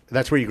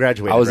 That's where you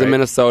graduated, I was in right?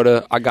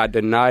 Minnesota. I got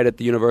denied at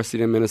the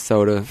University of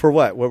Minnesota. For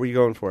what? What were you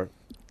going for?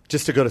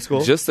 Just to go to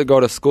school? Just to go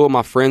to school.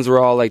 My friends were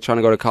all like trying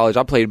to go to college.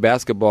 I played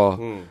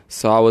basketball,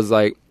 so I was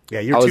like, Yeah,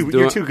 I you're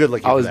was too good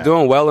looking I for was that.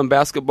 doing well in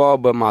basketball,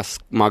 but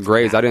my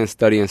grades, I didn't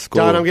study in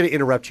school. Don, I'm going to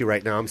interrupt you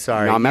right now. I'm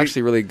sorry. No, I'm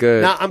actually really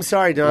good. No, I'm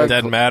sorry, Don.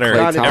 Doesn't matter. Klay Don,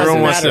 it Thompson, Everyone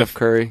doesn't wants matter. to. Steph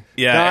Curry.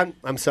 Yeah, Don,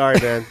 I'm sorry,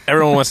 man.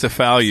 everyone wants to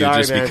foul you Sorry,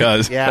 just man.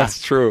 because. Yeah.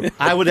 That's true.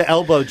 I would have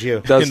elbowed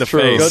you. That's In the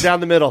true. face. Go down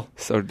the middle.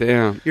 So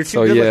damn. You're too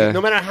so good yeah, looking.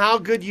 No matter how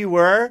good you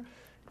were,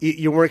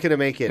 you weren't going to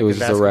make it. It was in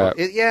just a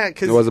basketball. wrap. Yeah,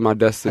 because it wasn't my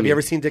destiny. have you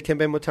ever seen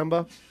Dikembe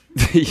Mutombo?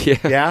 yeah.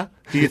 Yeah?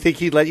 Do you think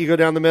he'd let you go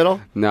down the middle?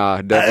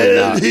 Nah,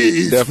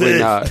 definitely not. Definitely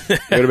not. It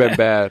would have been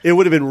bad. It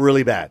would have been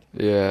really bad.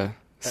 Yeah.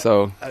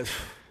 So that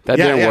yeah,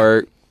 didn't yeah.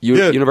 work.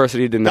 Dude,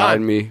 University denied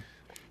Don. me.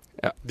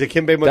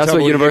 Dikembe Mutombo. That's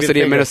what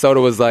University of Minnesota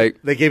was like.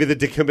 They gave you the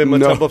Dikembe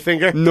Mutombo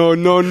finger? No.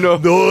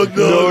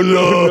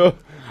 No.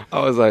 I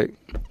was like,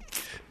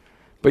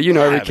 but you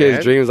know, every Yeah, kid's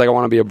man. dream is like, I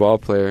want to be a ball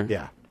player.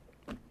 Yeah.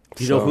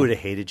 Do you know So- who would have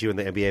hated you in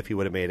the NBA if you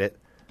would have made it?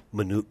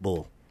 Manute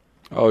Bull.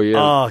 Oh yeah.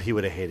 Oh, he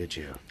would have hated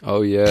you.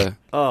 Oh yeah.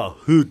 Oh,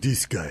 who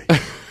this guy?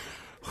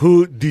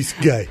 Who this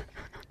guy?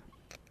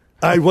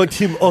 I want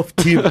him off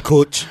team,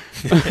 coach.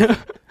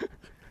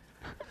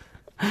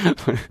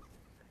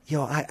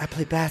 Yo, I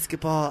play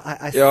basketball.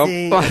 I Yo,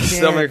 sing. my I dance.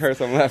 stomach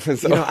hurts. I'm laughing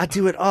so. You know, I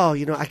do it all.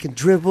 You know, I can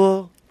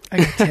dribble. I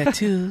got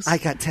tattoos. I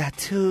got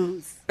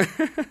tattoos.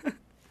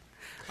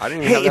 I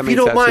didn't even Hey, have that if many you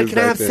don't mind, tattoos can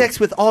I back have then. sex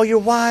with all your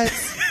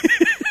wives?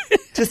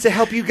 Just to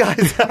help you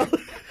guys out.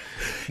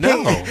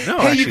 No, hey, no,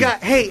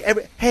 Hey,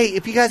 actually. hey,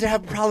 if you guys are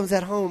having problems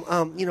at home,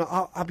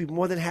 I'll be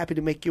more than happy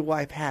to make your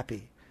wife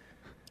happy.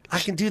 I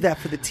can do that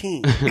for the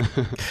team.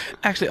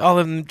 Actually, all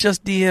of them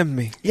just DM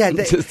me. Yeah,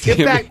 Just in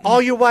DM fact, me.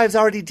 all your wives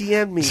already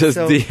DM'd me. Just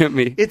so DM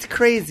me. It's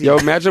crazy. Yo,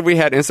 imagine if we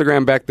had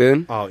Instagram back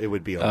then. Oh, it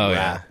would be a Oh,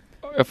 wrap.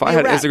 If I Be a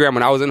had wrap. Instagram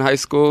when I was in high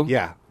school,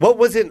 Yeah. What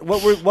was it?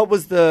 What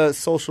was the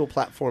social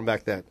platform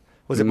back then?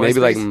 Was it maybe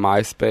MySpace? like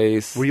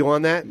MySpace. Were you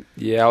on that?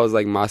 Yeah, I was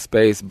like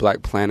MySpace,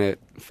 Black Planet,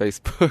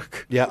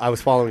 Facebook. Yeah, I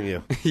was following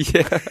you.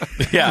 Yeah.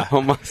 Yeah.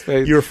 On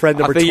MySpace. You were friend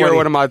number I think you 20. were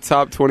one of my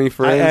top 20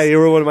 friends. Yeah, you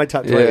were one of my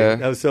top 20. Yeah.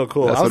 That was so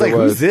cool. That's I was what like,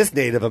 it who's was. this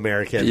Native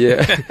American?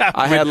 Yeah.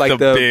 I had like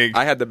the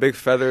I had the big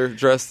feather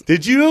dress.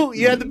 Did you?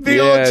 You had the big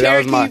Yeah, old that was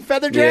Cherokee my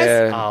feather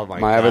dress? Yeah. Oh, my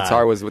God. My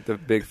avatar was with the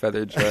big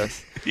feather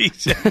dress.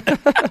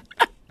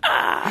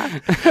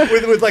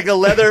 with like a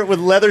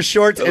leather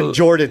shorts and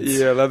Jordans.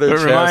 Yeah, leather But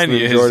chaps remind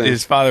and you, Jordans.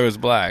 his father was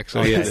black,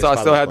 so he yeah. had So I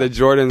still had the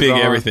Jordans big on,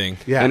 everything.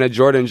 Yeah. and a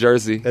Jordan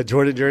jersey. A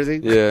Jordan jersey?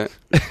 Yeah.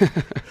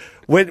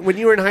 When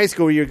you were in high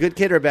school, were you a good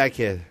kid or a bad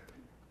kid?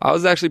 I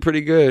was actually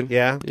pretty good.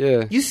 Yeah?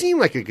 Yeah. You seem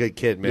like a good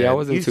kid, man. Yeah, I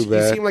wasn't too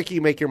bad. You seem like you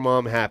make your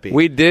mom happy.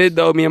 We did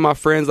though. Me and my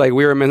friends, like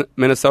we were in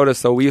Minnesota,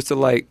 so we used to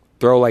like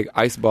throw like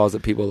ice balls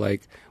at people.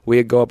 Like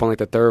we'd go up on like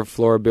the third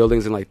floor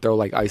buildings and like throw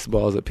like ice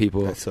balls at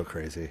people That's so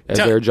crazy. as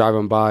they were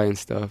driving by and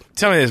stuff.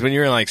 Tell me this: when you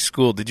were in like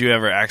school, did you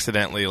ever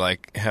accidentally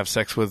like have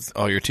sex with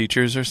all your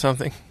teachers or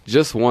something?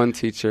 Just one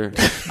teacher.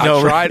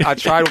 No, I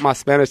tried with my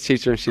Spanish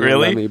teacher and she didn't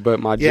Really? let me, but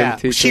my gym Yeah,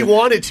 teacher. she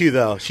wanted to,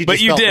 though. She But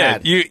just you felt did.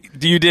 bad.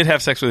 You did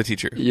have sex with a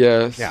teacher.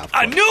 Yes. Yeah, of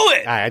I course. knew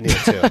it. I knew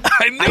it, too.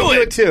 I knew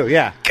it, too,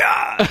 yeah.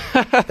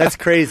 God. That's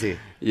crazy.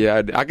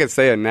 Yeah, I could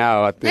say it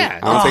now. I think. Yeah.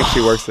 I don't think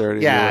she works there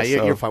anymore. Yeah,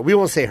 so. you're fine. We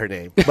won't say her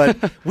name,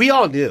 but we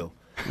all knew.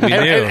 We knew.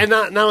 And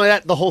not only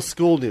that, the whole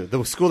school knew.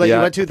 The school that you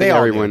Yeah, went to, I they think all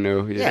everyone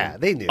knew. knew, yeah. Yeah,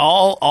 they knew.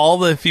 All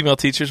the female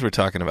teachers were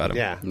talking about him.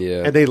 Yeah.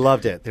 Yeah. And they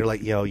loved it. They're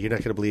like, yo, you're not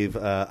going to believe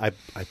I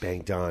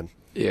banged Don.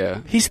 Yeah.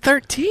 He's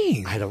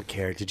 13. I don't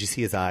care. Did you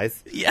see his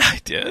eyes? Yeah,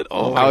 I did.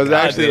 Oh, my I was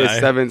God, actually did at I?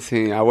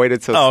 17. I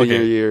waited till Oh, okay.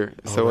 senior year,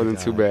 so Oh, it my wasn't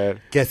too God.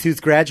 bad. Guess who's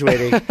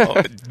graduating?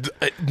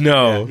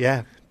 No.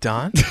 Yeah.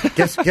 Don?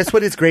 Guess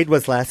what his grade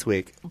was last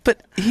week?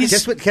 But he's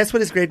Guess what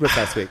his grade was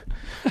last week?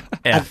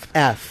 F.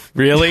 F.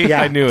 Really?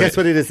 Yeah. I knew Guess it.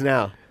 what it is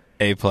now?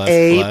 A plus.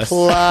 A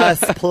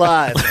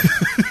plus.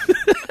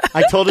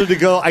 I told him to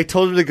go.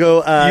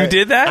 You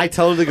did that? I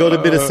told him to go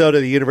to Minnesota,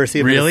 the University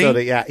of Really?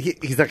 Minnesota. Yeah,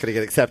 he's not going to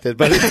get accepted,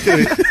 but it's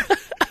gonna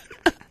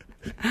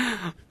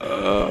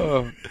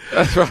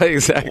That's probably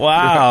exactly.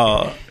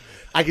 Wow.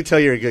 I can tell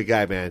you're a good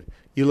guy, man.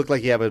 You look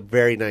like you have a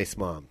very nice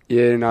mom.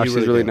 Yeah, no, You she's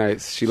really really do.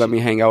 nice. She let me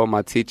hang out with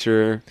my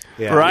teacher.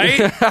 Yeah.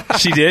 Right?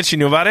 She did? She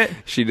knew about it?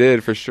 She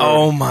did for sure.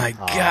 Oh, my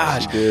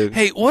gosh. she did.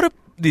 Hey, what if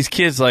these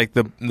kids, like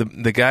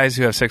the guys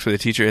who have sex with a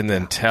teacher and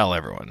then tell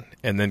everyone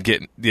and then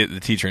get the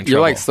teacher in trouble?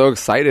 You're like so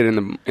excited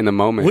in the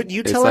moment. Wouldn't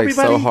you It's, tell like,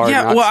 everybody? So hard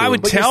yeah, not well, to. I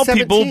would But you're tell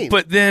people, 17.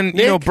 but then,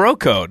 Nick? bro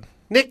code.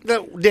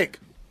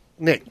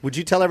 Nick, would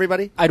you tell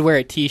everybody? I'd wear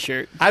a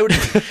T-shirt. I would.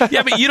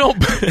 Yeah, but you don't.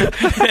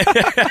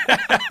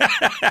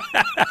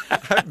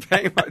 I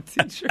bang my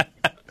teacher.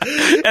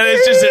 And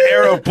it's just an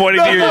arrow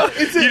pointing to you.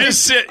 it's You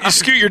just you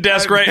scoot your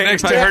desk right bang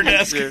next my to her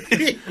teacher.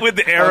 desk with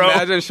the arrow.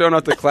 Imagine showing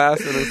up to class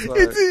and it's like,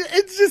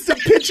 It's just a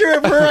picture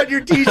of her on your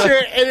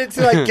T-shirt, and it's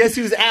like, guess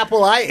whose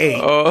apple I ate?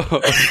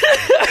 oh,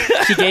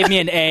 She gave me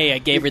an A. I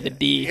gave her the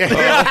D. oh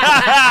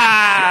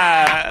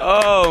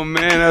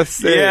man, that's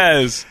sick.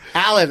 Yes.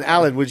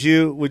 Alan, would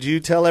you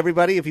tell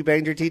everybody if you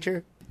banged your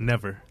teacher?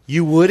 Never.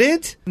 You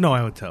wouldn't? No,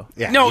 I would tell.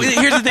 Yeah. No,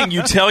 here's the thing.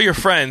 You tell your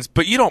friends,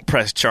 but you don't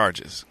press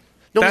charges.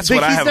 No, That's but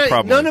what I he's have a not-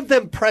 problem None with. of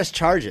them press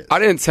charges. I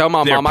didn't tell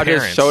my Their mom. I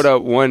parents. just showed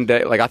up one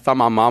day. Like I thought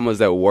my mom was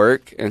at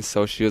work, and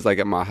so she was like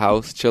at my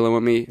house chilling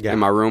with me Yeah. in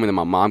my room, and then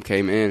my mom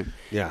came in,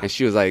 Yeah. and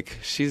she was like,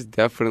 "She's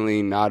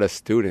definitely not a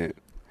student."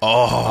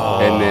 Oh.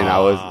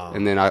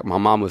 And then my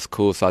mom was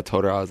cool, so I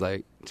told her I was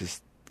like,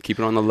 "Just keep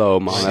it on the low,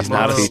 mom. That's She's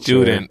not a teacher."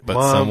 student, but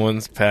Mom.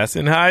 someone's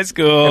passing high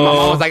school. And my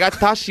mom was like, "I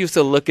thought she used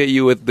to look at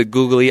you with the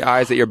googly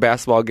eyes at your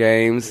basketball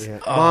games." Yeah.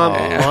 Mom,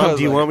 And I Mom, was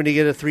do you like- want me to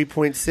get a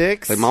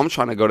 3.6? Like, Mom, I'm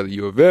trying to go to the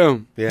U of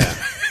M. Yeah.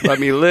 Let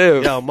me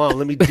live. Yo, Mom,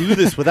 let me do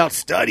this without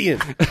studying.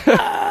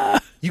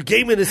 You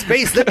gave me the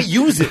space. Let me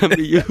use it. Let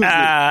me use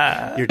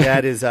it. Your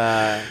dad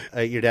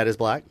is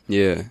black.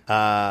 Yeah.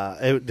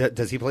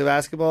 Does he play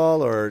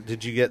basketball, or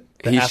did you get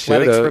the He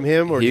athletics should've. from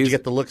him, or did you He's-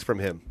 get the looks from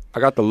him? I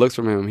got the looks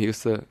from him. He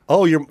used to.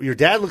 Oh, your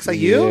dad looks like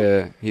you?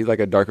 Yeah. He's like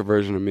a darker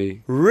version of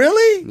me.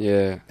 Really?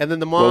 Yeah. And then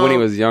the mom. Well, when he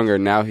was younger,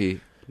 now he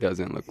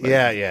doesn't look like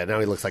Yeah.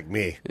 Now he looks like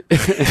me.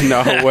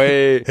 No,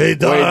 way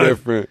Don.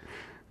 different.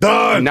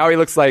 Don. Now he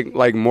looks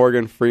like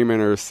Morgan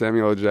Freeman or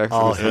Samuel L. Jackson.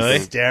 Oh, or something. he's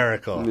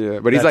hysterical. Yeah,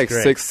 but he's That's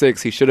like great.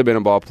 6'6". He should have been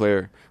a ball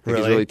player. Like, Really?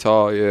 He's really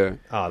tall. Yeah.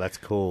 Oh, that's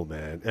cool,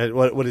 man. And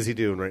what is he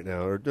doing right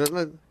now? Or,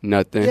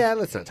 Nothing. yeah,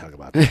 let's not talk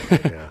about that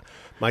right now.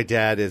 My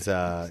dad is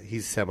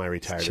he's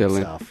semi-retired Chilling.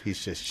 himself.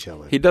 He's just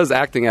chilling. He does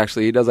acting,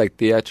 actually. He does, like,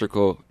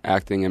 theatrical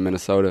acting in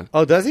Minnesota.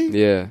 Oh, does he?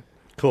 Yeah.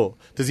 Cool.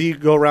 Does he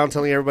go around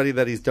telling everybody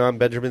that he's Don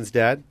Benjamin's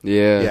dad?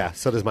 Yeah. Yeah,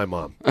 so does my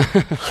mom.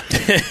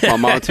 My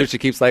mom, too, she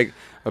keeps, like,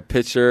 a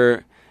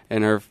picture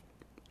in her...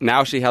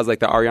 Now she has,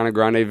 like, the Ariana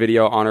Grande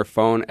video on her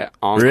phone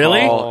on Really?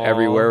 call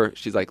everywhere.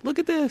 She's like, look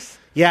at this.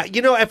 Yeah,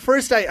 at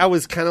first I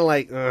was kind of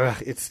like,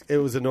 ugh, it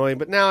was annoying,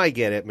 but now I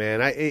get it, man.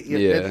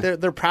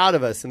 They're proud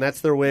of us, and that's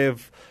their way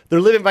of...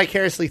 They're living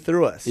vicariously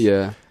through us.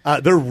 Yeah.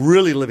 They're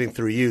really living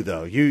through you,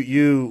 though.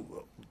 You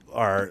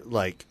are,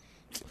 like...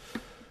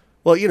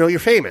 Well, you're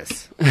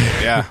famous.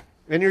 Yeah.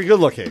 And you're good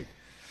looking.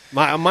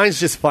 Mine's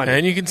just funny.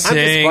 And you can I'm just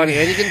sing. funny.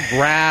 And you can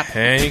rap.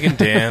 And you can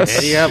dance.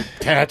 And you have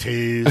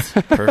tattoos.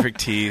 Perfect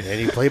teeth. And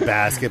you play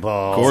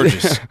basketball.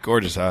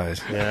 Gorgeous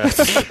eyes. Yeah.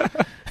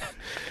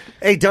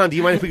 Hey, Don, do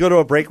you mind if we go to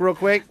a break real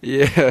quick?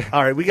 Yeah.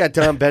 All right, we got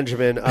Don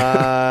Benjamin.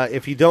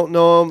 If you don't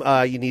know him,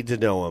 you need to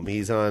know him.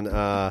 He's on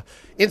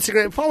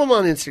Instagram. Follow him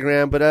on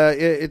Instagram, but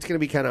it's going to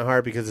be kind of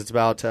hard because it's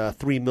about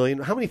 3 million.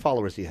 How many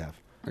followers do you have?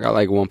 I got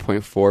like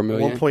 1.4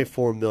 million.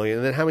 1.4 million.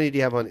 And then how many do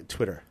you have on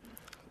Twitter?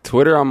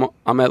 Twitter, I'm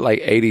at like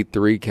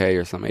 83K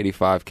or something,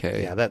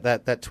 85K. Yeah,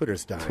 that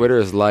Twitter's dying. Twitter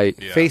is light.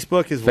 Yeah.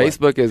 Facebook is what?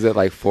 Facebook is at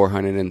like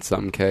 400 and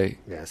something K.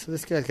 Yeah, so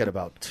this guy's got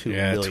about 2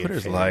 Yeah, million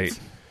Twitter's fans. light.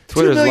 2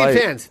 Twitter's million light.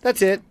 fans.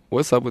 That's it.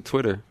 What's up with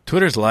Twitter?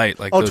 Twitter's light.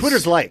 Like Oh, those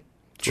Twitter's light.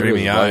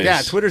 dreamy Twitter's light. eyes.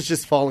 Yeah, Twitter's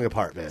just falling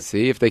apart, man.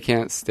 See, if they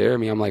can't stare at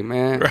me, I'm like,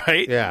 man,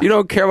 Right? Yeah. you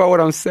don't care about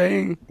what I'm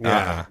saying?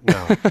 Yeah,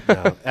 Uh-uh.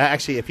 no.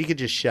 Actually, if you could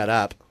just shut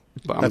up.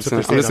 But I'm That's just,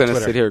 what they're I'm just saying going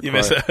on to sit here You quiet.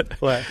 miss it.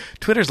 What?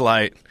 Twitter's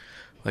light.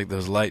 Like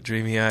those light,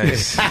 dreamy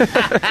eyes.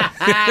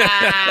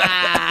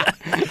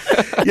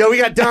 Yo, we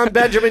got Don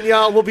Benjamin,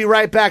 y'all. We'll be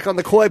right back on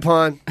the Koy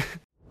Pond.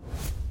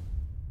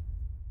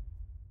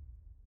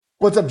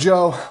 What's up,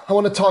 Joe? I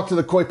want to talk to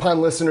the Koy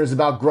Pond listeners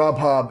about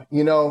Grubhub.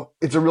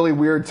 It's a really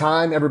weird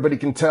time. Everybody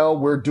can tell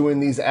we're doing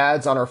these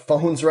ads on our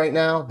phones right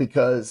now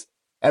because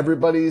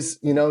everybody's,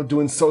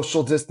 doing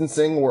social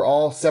distancing. We're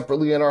all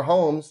separately in our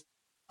homes.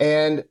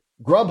 And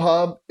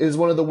Grubhub is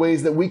one of the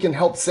ways that we can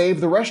help save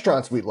the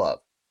restaurants we love.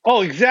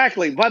 Oh,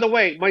 exactly. By the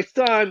way, my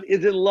son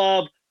is in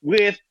love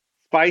with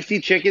spicy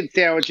chicken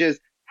sandwiches.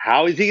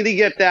 How is he going to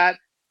get that?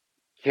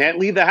 Can't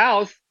leave the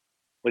house,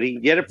 but he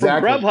can get it from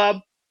Exactly.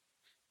 Grubhub.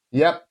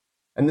 Yep.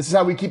 And this is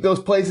how we keep those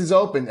places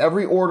open.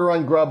 Every order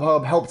on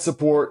Grubhub helps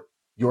support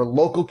your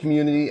local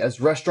community as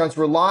restaurants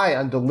rely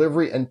on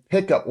delivery and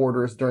pickup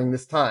orders during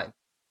this time.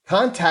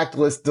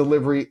 Contactless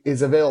delivery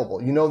is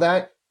available. You know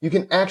that? You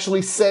can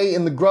actually say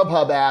in the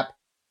Grubhub app,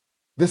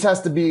 this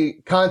has to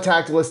be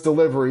contactless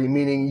delivery,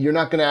 meaning you're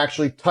not going to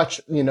actually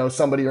touch,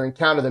 somebody or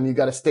encounter them. You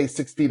got to stay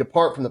 6 feet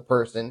apart from the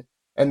person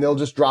and they'll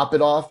just drop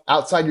it off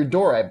outside your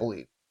door, I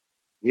believe.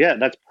 Yeah,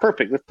 that's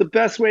perfect. That's the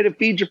best way to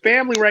feed your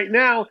family right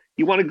now.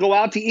 You want to go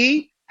out to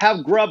eat?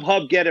 Have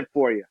Grubhub get it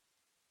for you.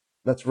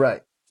 That's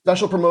right.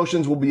 Special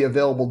promotions will be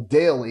available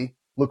daily.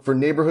 Look for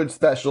neighborhood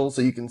specials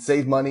so you can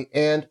save money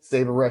and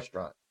save a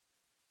restaurant.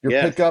 Your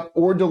Yes. pickup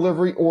or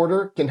delivery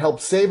order can help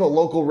save a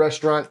local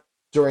restaurant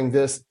during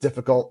this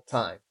difficult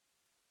time.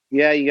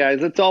 Yeah, you guys,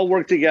 let's all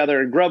work together,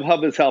 and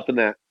Grubhub is helping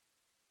that.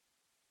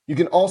 You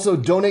can also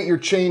donate your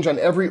change on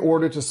every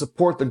order to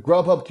support the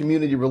Grubhub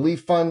Community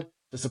Relief Fund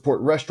to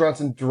support restaurants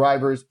and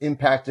drivers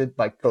impacted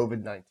by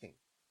COVID-19.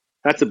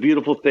 That's a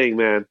beautiful thing,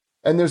 man.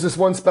 And there's this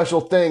one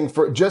special thing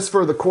for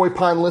the Koy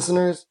Pond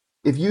listeners.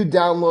 If you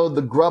download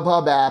the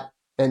Grubhub app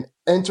and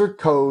enter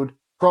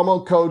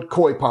promo code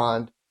Koy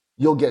Pond,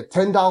 you'll get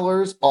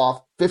 $10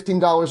 off,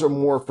 $15 or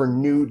more for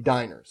new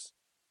diners.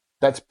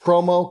 That's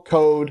promo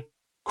code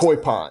Koy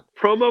Pond.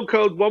 Promo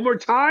code one more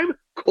time,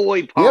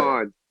 Koy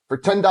Pond. For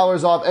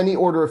 $10 off any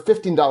order of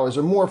 $15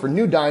 or more for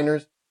new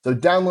diners. So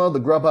download the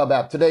Grubhub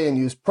app today and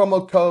use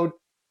promo code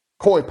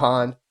Koy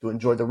Pond to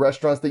enjoy the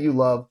restaurants that you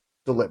love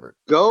delivered.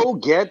 Go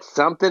get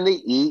something to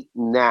eat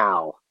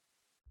now.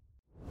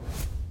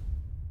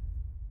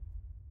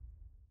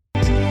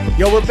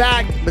 Yo, we're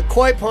back. The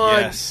Koy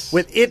Pond Yes.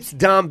 with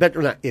Don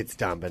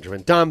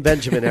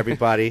Benjamin,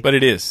 everybody. But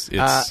it is.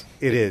 It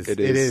is.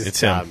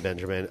 It's Don him.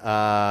 Benjamin.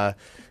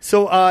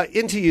 So,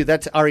 Into You,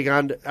 that's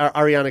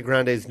Ariana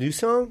Grande's new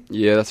song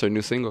Yeah, that's our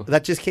new single.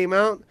 that just came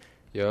out.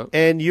 Yep.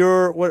 And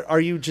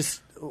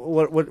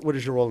what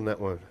is your role in that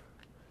one?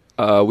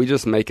 We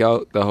just make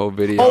out the whole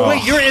video. Oh,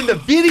 wait, you're in the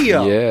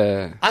video.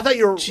 Yeah. I thought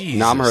you were.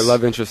 Nah, I'm her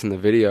love interest in the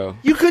video.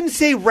 You couldn't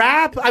say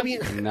rap? I mean,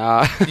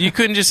 Nah. You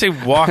couldn't just say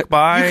walk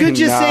by. you could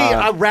just say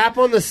Nah. rap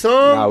on the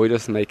song? Nah, we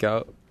just make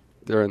out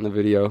during the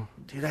video.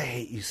 Dude, I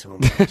hate you so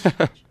much.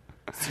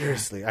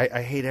 Seriously,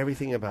 I hate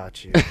everything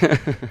about you.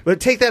 But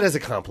take that as a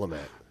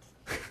compliment.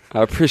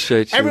 I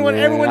appreciate you, Everyone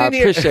man. I in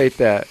here- appreciate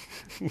that.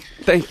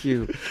 Thank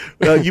you.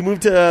 You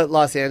moved to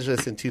Los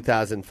Angeles in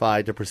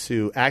 2005 to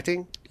pursue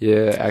acting,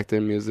 Yeah,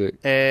 acting, music.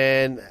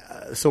 and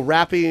so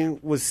rapping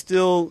was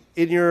still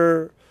in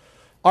your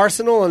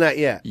arsenal, or not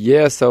yet?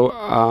 Yeah, so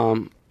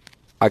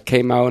I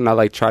came out and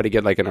I tried to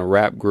get in a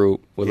rap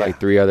group with Yeah.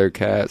 3 other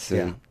cats,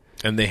 and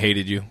And they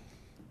hated you.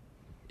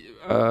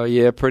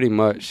 Yeah, pretty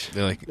much.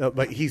 They're like, No,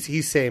 but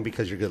he's saying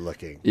because you're good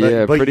looking.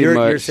 Yeah, but pretty you're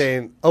much.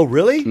 saying, oh,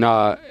 really?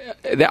 Nah,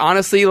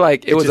 honestly,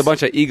 like it was just- a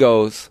bunch of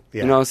egos.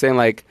 Yeah. You know what I'm saying?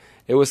 Like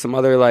it was some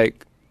other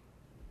like,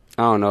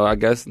 I don't know. I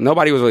guess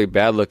nobody was really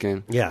bad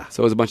looking. Yeah.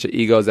 So it was a bunch of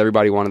egos.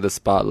 Everybody wanted the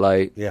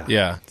spotlight. Yeah.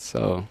 yeah.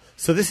 So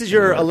So this is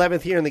your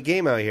 11th year in the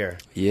game out here.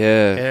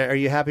 yeah, And are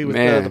you happy with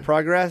Man. the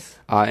progress?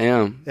 I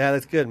am. Yeah,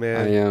 that's good,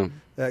 man. I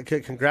am.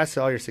 Congrats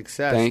to all your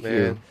success, Thank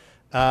man.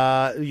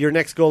 Your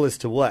next goal is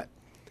to what?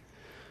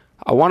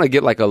 I want to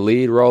get like a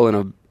lead role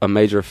in a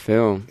major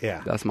film.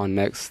 Yeah. That's my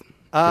next.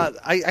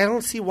 I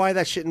don't see why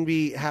that shouldn't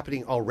be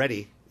happening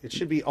already. It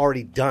should be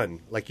already done.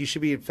 Like you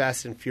should be in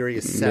Fast and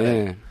Furious 7.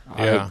 Man,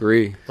 I Yeah.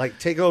 agree. Like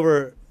take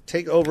over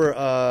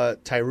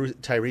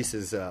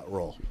Tyrese's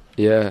role.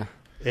 Yeah.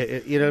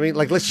 You know what I mean?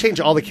 Like let's change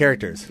all the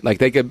characters. Like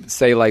they could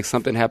say like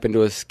something happened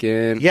to his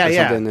skin. Yeah, or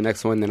yeah. something in the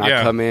next one. Then Yeah.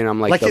 I come in. I'm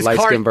like the his light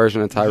car- skinned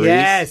version of Tyrese.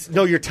 Yes.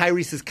 No, you're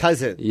Tyrese's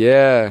cousin.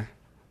 Yeah.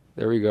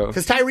 There we go.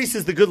 Because Tyrese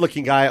is the good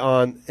looking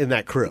guy in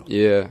that crew.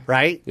 Yeah.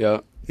 Right? Yeah.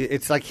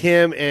 It's like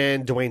him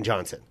and Dwayne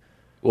Johnson.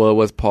 Well, it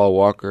was Paul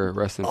Walker.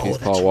 Rest in peace,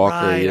 that's Paul Walker.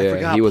 right. Yeah, I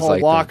forgot. he was Paul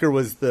like Walker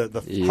was the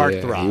yeah,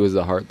 heartthrob. He was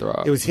the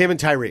heartthrob. It was him and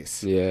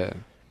Tyrese. Yeah.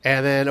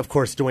 And then, of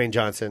course, Dwayne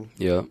Johnson.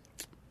 Yeah.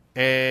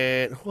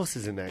 And who else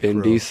is in that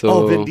Vin crew? Diesel.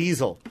 Oh, Vin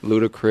Diesel.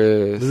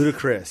 Ludacris.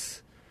 Ludacris.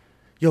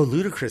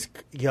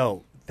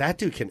 Yo, that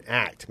dude can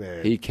act,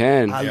 man. He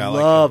can. I Yeah, I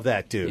like love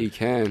that dude. He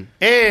can.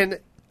 And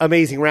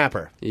amazing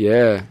rapper.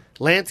 Yeah.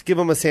 Lance, give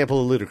him a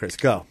sample of Ludacris.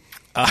 Go.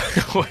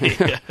 Wait.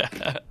 Do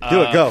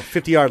it. Go.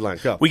 50-yard line.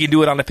 Go. We can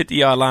do it on the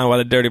 50-yard line while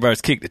the Dirty Birds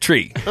kick the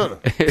tree.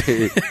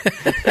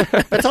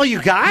 That's all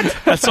you got?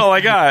 That's all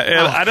I got. And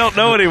I don't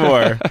know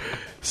anymore.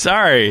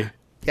 Sorry.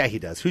 Yeah, he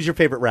does. Who's your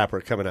favorite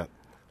rapper coming up?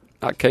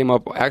 I came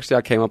up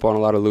on a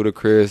lot of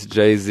Ludacris,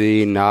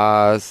 Jay-Z,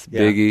 Nas,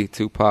 Yeah. Biggie,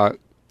 Tupac.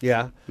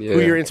 Yeah. Yeah. Who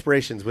are your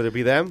inspirations? Would it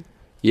be them?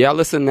 Yeah,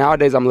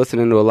 nowadays I'm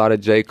listening to a lot of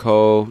J.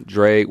 Cole,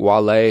 Drake,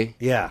 Wale.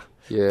 Yeah.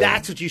 Yeah.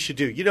 That's what you should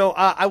do. You know,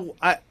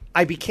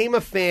 I became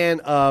a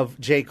fan of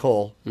J.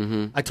 Cole.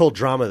 Mm-hmm. I told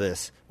Drama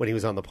this when he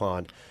was on the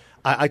pond.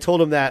 I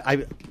told him that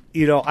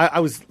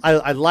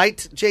I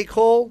liked J.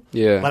 Cole,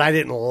 Yeah. but I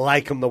didn't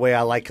like him the way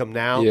I like him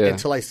now Yeah.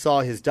 until I saw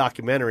his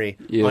documentary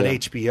Yeah. on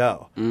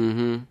HBO.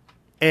 Mm-hmm.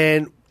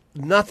 And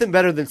nothing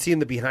better than seeing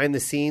the behind the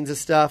scenes of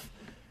stuff.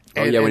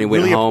 Oh, yeah, when he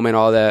went home and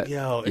all that.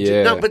 No,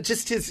 but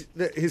just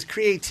his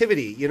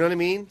creativity. You know what I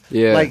mean?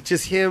 Yeah. Like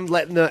just him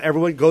letting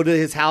everyone go to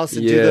his house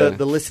and Yeah. do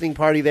the listening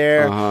party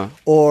there, Uh-huh.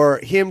 or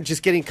him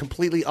just getting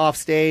completely off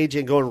stage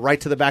and going right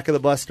to the back of the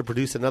bus to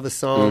produce another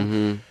song.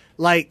 Mm-hmm.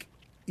 Like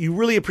you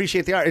really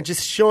appreciate the art and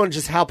just showing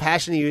just how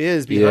passionate he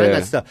is behind Yeah.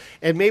 that stuff.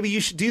 And maybe you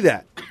should do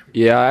that.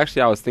 Yeah,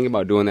 I was thinking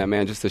about doing that,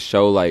 man, just to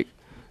show, like,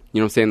 you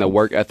know what I'm saying, the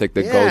work ethic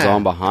that goes Yeah.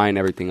 on behind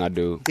everything I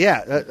do.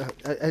 Yeah,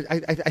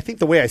 I think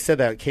the way I said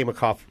that came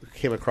across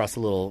a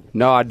little.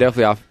 No, I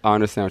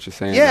understand what you're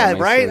saying. Yeah, That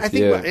makes right. sense. I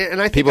think, Yeah.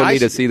 and I think people I need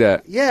to should- see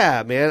that.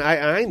 Yeah, man,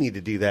 I need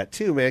to do that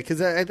too, man, because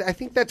I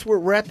think that's where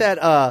we're at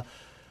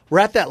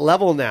that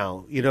level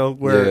now. You know,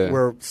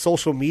 where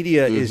social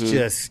media is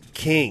just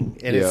king,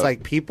 and it's Yeah.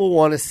 like people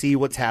want to see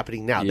what's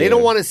happening now. They Yeah.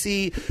 don't want to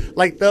see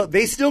like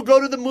they still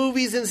go to the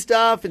movies and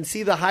stuff and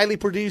see the highly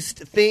produced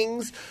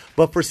things,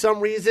 but for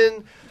some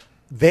reason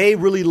they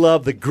really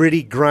love the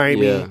gritty,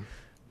 grimy. Yeah.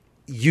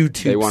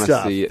 YouTube They want to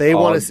stuff. see They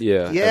all- want to,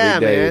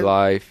 everyday man.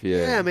 life.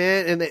 Yeah,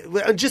 man,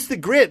 and just the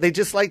grit. They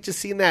just like just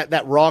seeing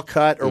that raw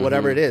cut or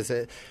whatever it is,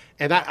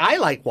 and I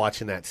like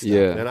watching that stuff.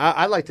 Yeah. And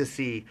I like to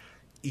see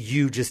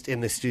you just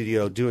in the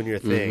studio doing your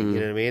thing. You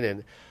know what I mean?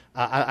 And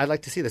I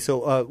like to see this.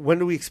 So when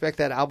do we expect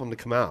that album to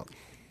come out?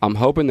 I'm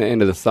hoping the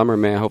end of the summer,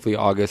 man. Hopefully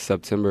August,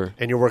 September.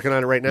 And you're working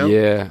on it right now?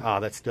 Yeah. Oh,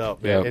 that's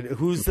dope, man. Yeah. And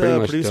who's I'm pretty the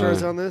much producers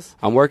done. on this?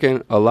 I'm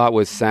working a lot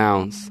with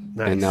Sounds,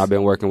 Nice. and I've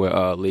been working with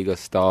League of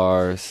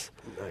Stars.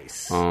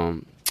 Nice.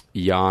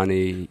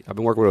 Yanni. I've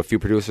been working with a few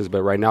producers,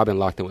 but right now I've been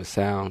locked in with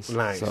Sounds.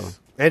 Nice. So.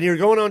 And you're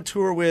going on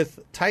tour with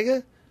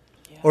Tyga?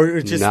 Or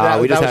just Nah,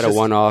 that, we just that was had a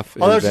one-off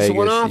in Oh, that was Vegas. just a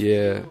one-off?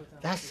 Yeah.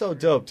 That's so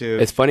dope, dude.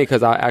 It's funny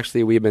because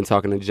we've been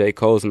talking to J.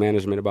 Cole's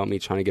management about me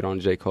trying to get on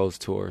J. Cole's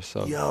tour.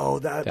 So Yo,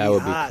 that be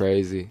would hot. be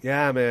crazy.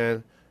 Yeah,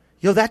 man.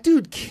 Yo, that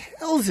dude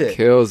kills it.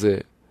 Kills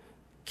it.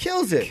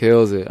 Kills it.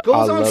 Kills it. Goes I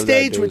on love that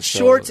stage dude's with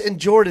shorts shows. and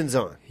Jordans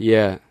on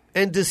Yeah.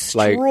 and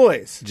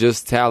destroys.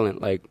 Just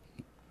talent, like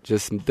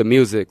just the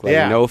music, like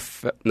Yeah.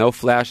 no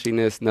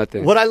flashiness,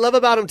 nothing. What I love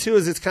about him too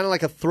is it's kind of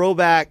like a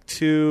throwback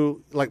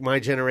to like my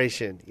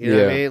generation. You know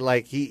what I Yeah. mean?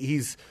 Like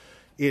he's,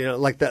 you know,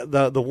 like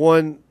the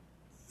one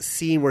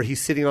scene where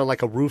he's sitting on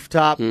like a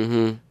rooftop,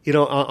 you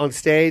know, on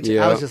stage. I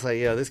Yeah. was just like,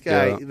 yo, this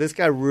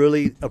guy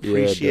really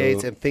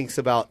appreciates dude. and thinks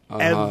about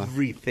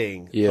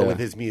everything Yeah. with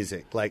his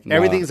music. Like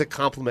everything's a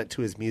compliment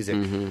to his music.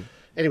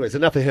 Anyways,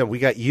 enough of him. We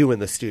got you in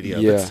the studio.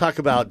 Yeah. Let's talk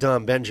about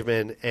Don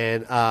Benjamin.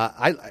 And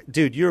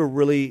dude, you're a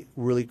really,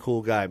 really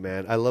cool guy,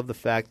 man. I love the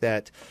fact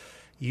that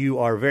You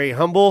are very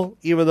humble,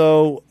 even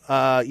though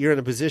you're in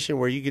a position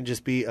where you can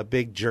just be a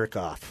big jerk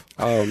off.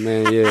 Oh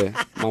man,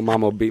 yeah. My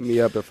mom will beat me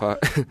up if I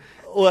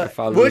if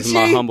I Would lose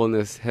my she?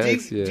 humbleness.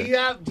 Hex, Do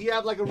yeah. you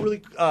have like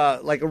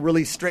a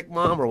really strict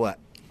mom or what?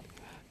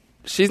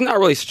 She's not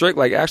really strict.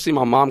 Like, actually,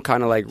 my mom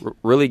kind of, like,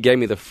 really gave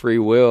me the free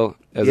will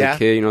as a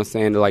kid, you know what I'm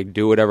saying, to, like,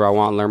 do whatever I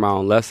want, learn my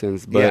own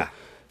lessons. But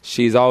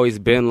she's always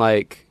been,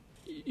 like,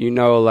 you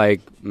know, like,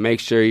 make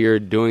sure you're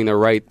doing the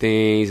right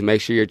things, make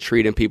sure you're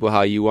treating people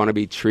how you want to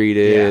be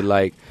treated,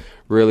 like,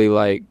 really,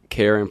 like,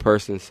 caring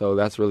person. So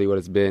that's really what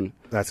it's been.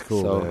 That's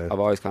cool, So man. I've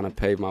always kind of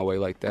paved my way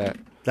like that.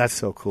 That's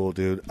so cool,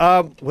 dude.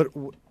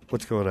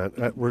 What's going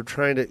on? We're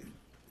trying to...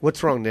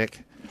 What's wrong,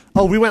 Nick?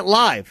 Oh, we went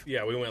live.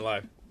 Yeah, we went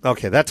live.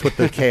 Okay, that's what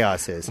the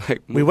chaos is.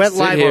 Like, we went sit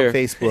live here. on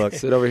Facebook.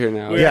 Sit over here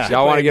now. Yeah.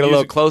 Y'all want to get a little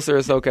music. closer?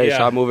 It's okay. Yeah.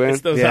 Shall I move in?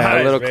 It's those Yeah,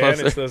 eyes, a little man.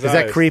 closer. It's those Is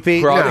that eyes. creepy?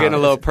 We're all No. getting a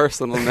little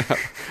personal now.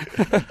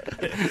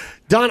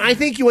 Don, I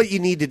think what you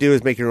need to do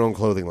is make your own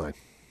clothing line.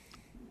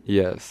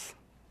 Yes,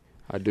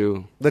 I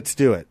do. Let's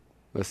do it.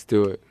 Let's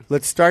do it.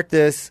 Let's start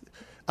this.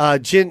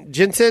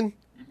 Jensen?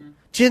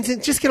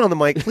 Jensen, just get on the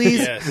mic, please.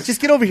 Yes.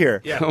 Just get over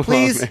here. Yeah. Come on,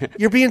 Please. man.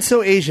 You're being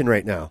so Asian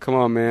right now. Come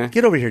on, man.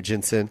 Get over here,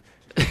 Jensen.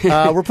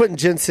 We're putting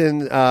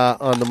Jensen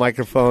on the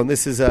microphone.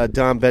 This is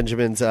Don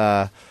Benjamin's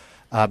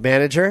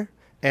manager,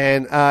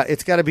 and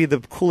it's got to be the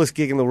coolest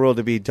gig in the world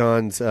to be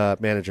Don's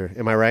manager.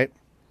 Am I right?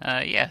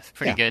 Yeah, it's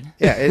pretty good.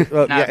 Yeah,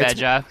 Not a bad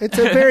job. It's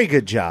a very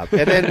good job.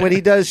 And then when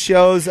he does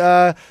shows,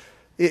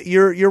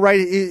 you're right.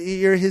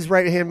 You're his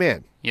right hand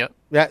man. Yep.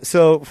 Yeah.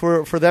 So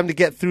for them to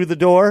get through the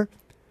door,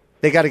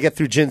 they got to get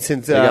through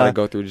Jensen's. They gotta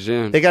go through the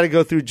gym. They got to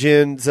go through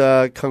Jin's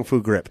kung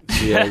fu grip.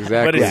 Yeah,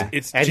 exactly. But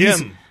it's And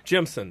he's-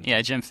 Jimson.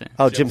 Yeah, Jimson.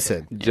 Oh,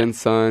 Jimson.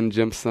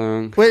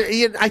 Jimson. Well,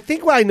 I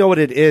think I know what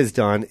it is,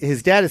 Don.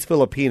 His dad is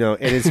Filipino,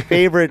 and his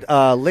favorite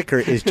liquor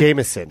is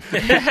Jameson. Yo,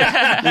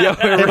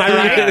 Am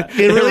I right?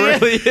 It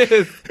really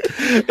is.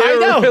 I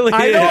know.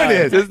 I know it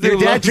is. This dude Your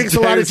dad loves drinks a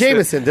lot of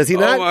Jameson, does he Oh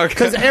not? my God.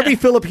 Because every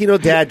Filipino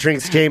dad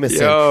drinks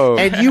Jameson. Yo.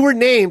 And you were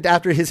named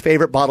after his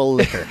favorite bottle of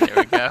liquor. There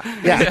we go.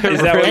 Yeah.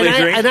 Is that what and,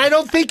 they drink? and I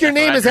don't think your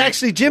name what I is drink.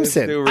 actually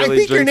Jimson. dude I really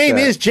think your drinks name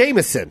that. is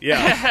Jameson.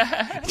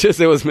 Yeah. Just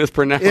it was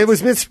mispronounced. It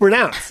was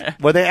mispronounced.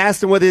 When they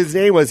asked him what his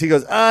name was, he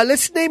goes,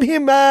 let's name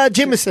him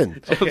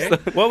Jimison. Okay.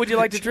 What would you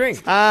like to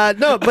drink?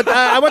 No, but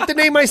I want to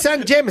name my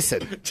son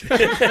Jameson.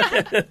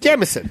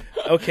 Jameson.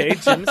 Okay,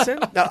 Jimson.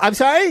 No, I'm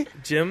sorry?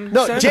 Jim.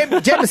 No,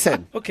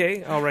 Jameson.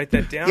 Okay, I'll write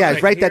that down. Yeah,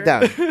 write that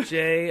down.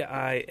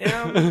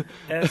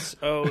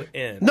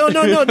 Jimson. No,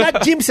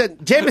 not Jimson.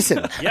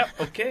 Jameson. Yep.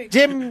 Okay.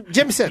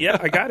 Jimson. Yeah,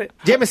 I got it.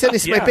 Jameson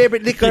is my Yeah.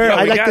 favorite liquor. Yeah,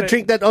 I we like got to it.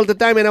 drink that all the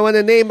time, and I want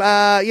to name,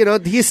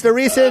 he's the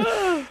reason.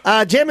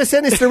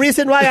 Jameson is the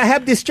reason why I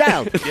have this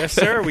child. Yes,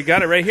 sir. We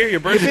got it right here. Your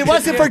birth If it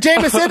wasn't for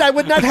Jameson, I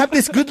would not have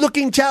this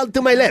good-looking child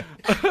to my left.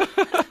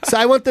 So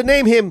I want to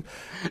name him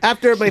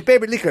after my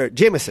favorite liquor,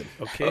 Jameson.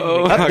 Okay.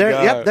 Oh, Up my there,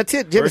 God. yep, that's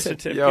it, Birth Jameson.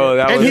 certificate. Yo,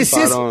 that And was his,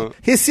 spot on.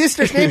 his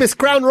sister's name is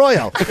Crown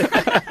Royal,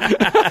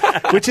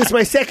 which is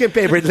my second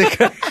favorite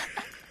liquor.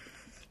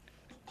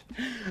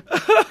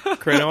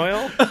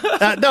 Crinoil?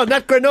 No,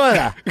 not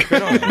granola.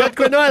 Not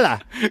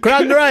granola.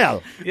 Crown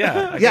Royal.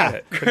 Yeah. I Yeah. got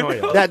it.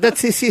 Crinoil.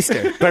 That's his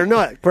sister. Crown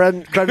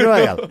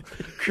Royal.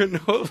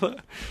 Granola.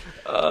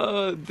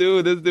 Oh,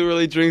 dude, this dude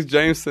really drinks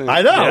Jameson.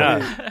 I know.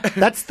 Yeah.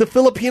 That's the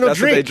Filipino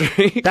That's what drink. they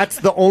drink? That's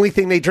the only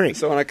thing they drink.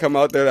 So when I come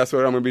out there, that's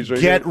what I'm gonna be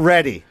drinking. Get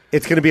ready.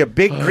 It's going to be a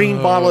big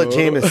green bottle of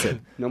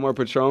Jameson. No more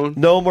Patron.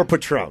 No more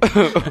Patron.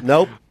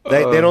 Nope.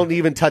 They don't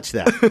even touch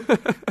that.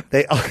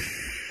 They.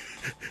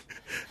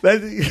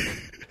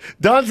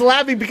 Don's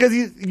laughing because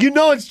you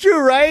know it's true,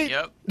 right?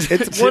 Yep.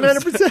 It's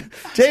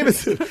 100%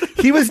 Jameson.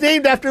 He was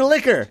named after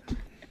liquor.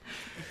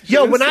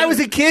 Yo, when I was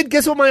a kid,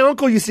 guess what my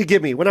uncle used to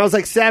give me when I was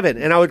like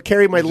 7, and I would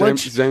carry my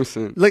lunch.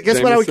 Jameson. Like,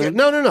 guess what I would? Jameson?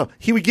 No.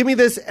 He would give me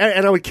this,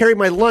 and I would carry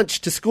my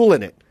lunch to school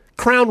in it.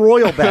 Crown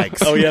Royal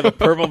bags. Oh, yeah, the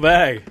purple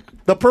bag.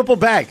 The purple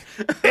bag.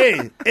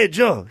 Hey,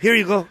 Joe, here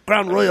you go.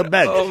 Crown Royal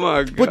bag. Oh,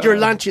 my God. Put your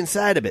lunch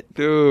inside of it.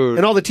 Dude.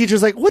 And all the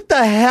teachers like, what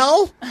the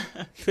hell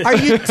are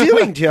you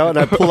doing, Joe? And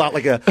I pull out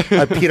like a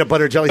peanut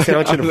butter jelly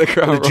sandwich Out and of the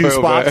Crown a juice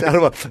Royal box bag.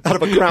 out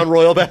of a Crown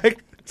Royal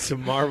bag.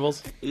 Some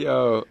marbles.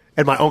 Yo.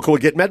 And my uncle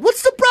would get mad.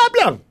 What's the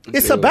problem?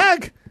 It's a Dude.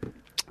 bag.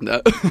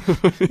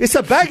 It's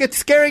a bag.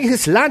 It's carrying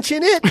his lunch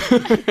in it.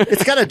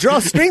 It's got a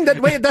drawstring. That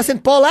way it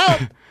doesn't fall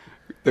out.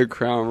 The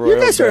Crown Royal.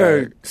 You guys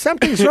are... bag.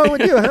 Something's wrong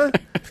with you, huh?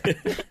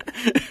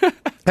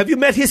 Have you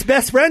met his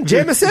best friend,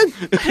 Jameson?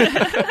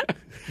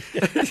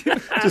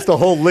 Just a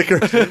whole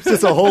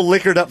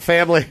liquored up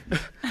family.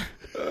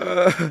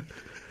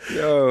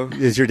 Yo.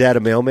 Is your dad a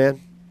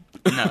mailman?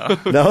 No.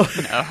 No?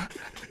 No.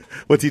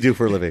 What's he do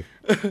for a living?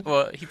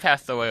 Well, he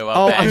passed away a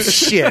while Oh, back.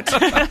 shit.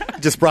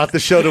 Just brought the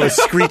show to a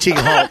screeching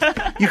halt.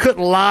 You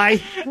couldn't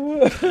lie?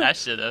 I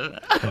should have.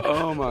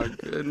 Oh my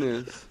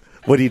goodness.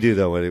 What do you do,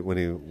 though,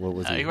 what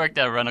was He he? worked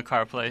at a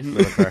rental-car place.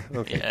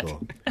 Okay, Yeah.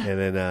 cool. And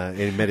then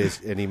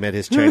he met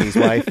his Chinese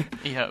wife?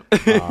 Yep.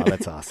 Oh,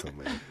 that's awesome,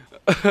 man.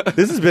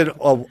 This has been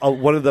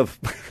one of the...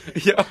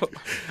 Yo.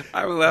 I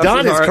haven't laughed Don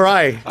this is hard.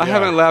 crying. I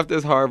haven't laughed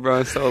this hard, bro,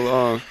 in so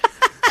long.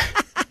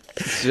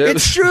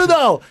 It's true,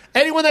 though.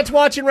 Anyone that's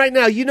watching right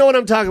now, you know what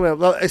I'm talking about,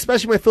 well,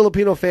 especially my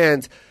Filipino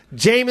fans.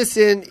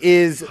 Jameson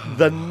is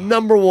the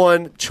number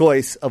one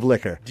choice of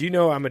liquor. Do you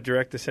know I'm a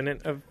direct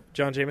descendant of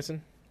John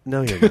Jameson?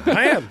 No, you're not.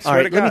 I am. All Swear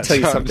right, to let me God. tell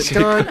you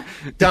something.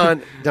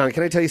 Don,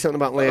 can I tell you something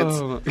about Lance?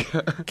 Oh, my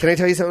God. Can I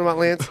tell you something about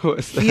Lance?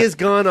 What's He has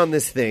gone on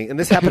this thing, and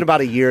this happened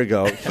about a year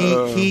ago.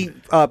 He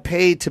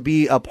paid to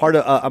be a part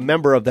of a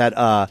member of that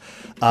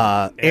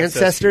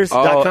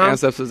Ancestors.com. Oh,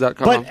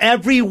 Ancestors.com. But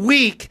every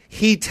week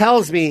he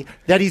tells me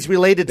that he's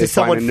related to They find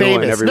someone a new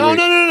one famous. every No, week.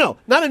 no,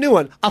 not a new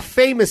one. A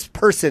famous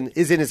person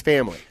is in his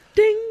family.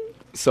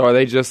 So are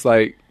they just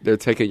like they're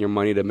taking your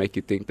money to make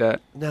you think that?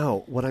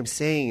 No, what I'm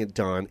saying,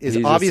 Don, is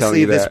He's just obviously telling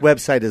you this that.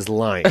 website is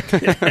lying.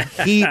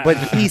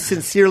 He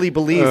sincerely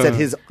believes that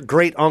his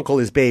great uncle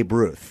is Babe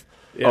Ruth.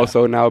 Yeah. Oh,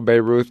 so now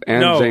Babe Ruth and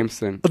No.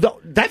 Jameson.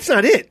 No, that's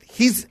not it.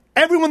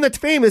 Everyone that's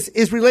famous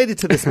is related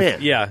to this man.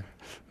 Yeah.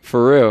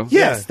 For real?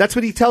 Yes, Yeah. that's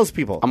what he tells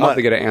people. I'm about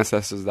to get an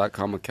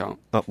Ancestors.com account.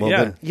 Well,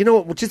 Yeah. then, you know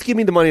what? Well, just give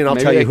me the money and I'll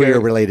Maybe tell you they who can-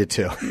 you're related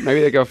to.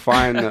 Maybe they can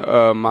find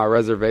my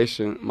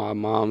reservation. My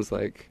mom's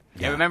like,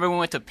 Yeah, remember when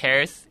we went to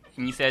Paris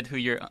and you said who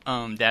your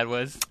dad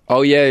was?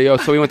 oh yeah, yo.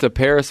 So we went to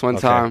Paris one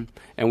time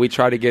and we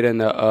tried to get in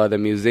the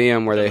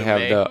museum where they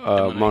have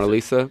the Mona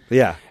Lisa.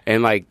 Yeah.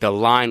 And like the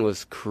line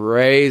was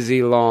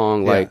crazy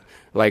long, Yeah.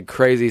 like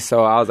crazy.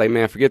 So I was like,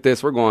 man, forget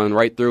this. We're going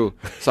right through.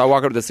 So I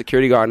walk up to the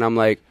security guard and I'm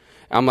like,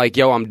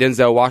 yo, I'm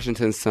Denzel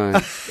Washington's son.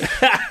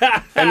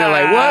 And they're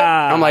like, what?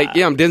 I'm like,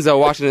 yeah, I'm Denzel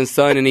Washington's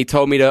son. And he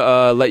told me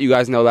to let you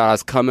guys know that I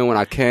was coming when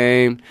I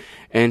came.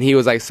 And he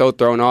was like so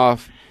thrown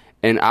off.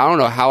 And I don't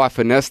know how I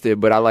finessed it,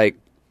 but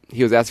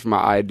he was asking for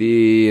my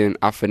ID and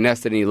I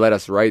finessed it and he let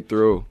us right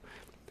through.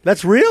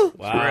 That's real?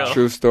 Wow.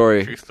 True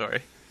story. True story.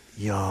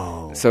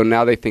 Yo. So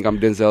now they think I'm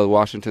Denzel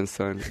Washington's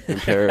son in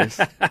Paris.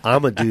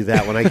 I'm going to do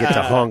that when I get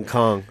to Hong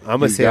Kong. I'm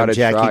going to You say I'm gotta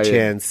try Jackie it.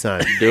 Chan's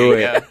son. Do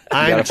it. Yeah. You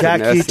I'm gotta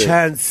Jackie finesse it.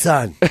 Chan's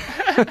son.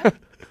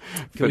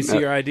 Can we see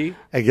your ID?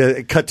 I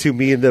get cut to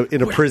me in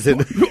a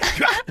prison.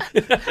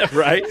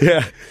 Right?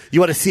 Yeah. You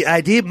want to see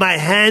ID? My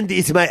hand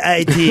is my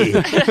ID.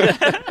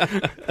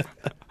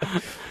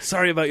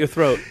 Sorry about your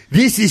throat.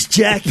 This is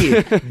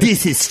Jackie.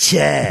 This is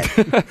Chad.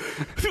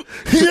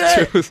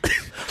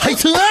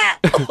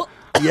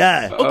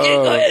 Yeah. Okay,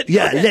 go ahead.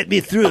 Yeah, let me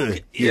through.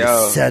 You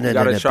Yo, son you of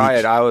gotta a try bitch.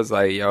 it. I was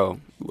like, yo,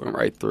 we went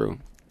right through.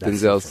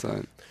 Denzel's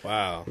son.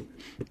 Wow.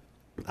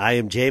 I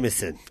am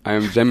Jameson. I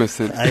am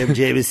Jameson. I am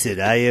Jameson.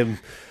 I am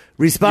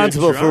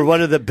responsible You're for drunk.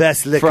 one of the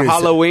best liquors. For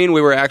Halloween,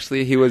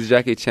 he was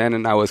Jackie Chan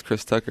and I was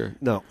Chris Tucker.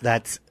 No,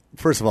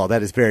 first of all,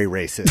 that is very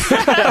racist.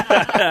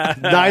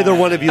 Neither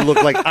one of you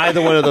look like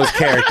either one of those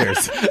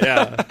characters.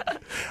 Yeah.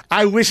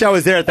 I wish I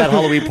was there at that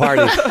Halloween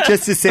party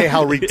just to say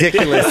how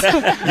ridiculous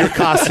your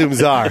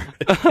costumes are.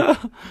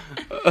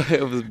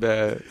 It was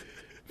bad.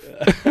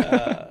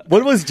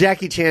 What was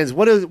Jackie Chan's?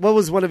 What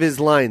was one of his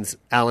lines,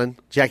 Alan?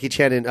 Jackie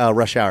Chan in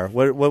Rush Hour.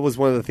 What was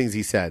one of the things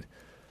he said?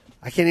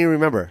 I can't even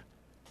remember.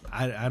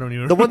 I don't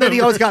even The one that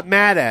he always got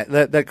mad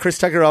at. That Chris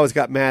Tucker always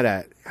got mad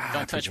at.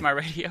 Don't touch my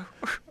radio.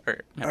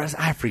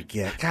 I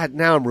forget. God,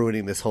 now I'm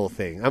ruining this whole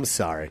thing. I'm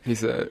sorry. He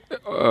said,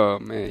 oh,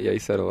 man. Yeah, he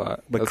said a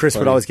lot. But That's Chris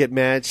would funny. always get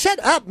mad. Shut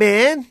up,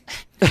 man.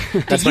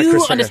 That's Do my you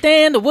Chris Tucker.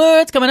 understand the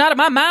words coming out of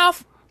my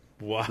mouth?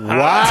 Wow.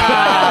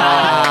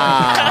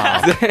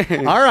 Wow.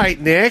 All right,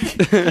 Nick.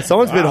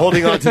 Someone's been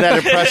holding on to that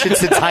impression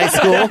since high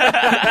school.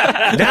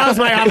 Now's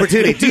my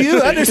opportunity. Do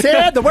you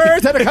understand the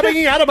words that are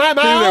coming out of my He's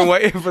been mouth?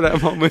 waiting for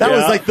that moment. That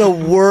was like the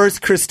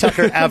worst Chris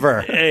Tucker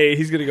ever. Hey,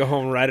 he's going to go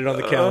home and write it on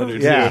the calendar,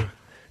 Yeah. too.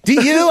 Do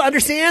you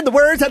understand the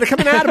words that are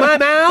coming out of my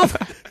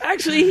mouth?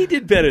 Actually, he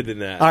did better than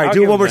that. All right, I'll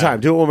do it give one him more that. time.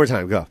 Do it one more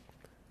time. Go.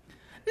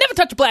 Never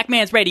touch a black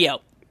man's radio.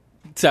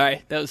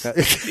 Sorry, that was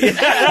immediately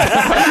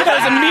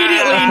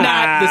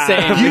not the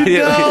same. You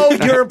know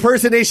your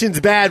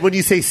impersonation's bad when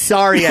you say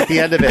sorry at the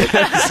end of it.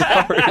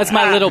 That's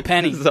my little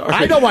penny.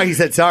 I know why he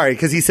said sorry,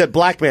 because he said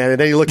black man, and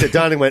then he looked at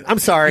Don and went, I'm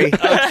sorry. Is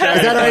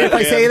that all right if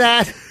I say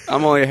that?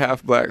 I'm only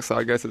half black, so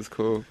I guess it's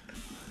cool.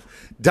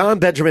 Don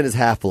Benjamin is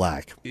half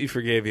black, He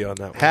forgave you on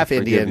that one. half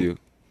Forgive Indian. you.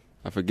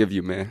 I forgive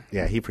you, man.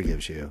 Yeah, he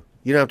forgives you.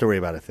 You don't have to worry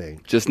about a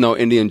thing. Just no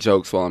Indian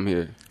jokes while I'm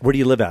here. Where do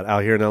you live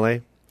out here in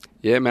L.A.?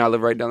 Yeah, man, I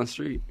live right down the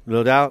street.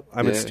 No doubt.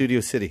 I'm in Yeah. Studio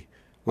City.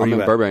 Where I'm you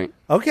in at? Burbank.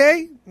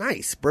 Okay,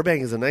 nice.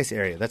 Burbank is a nice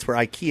area. That's where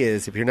IKEA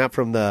is. If you're not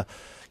from the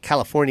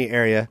California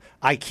area,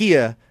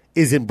 IKEA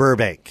is in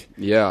Burbank.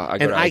 Yeah, I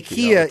go And to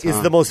IKEA all is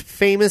time. the most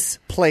famous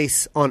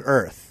place on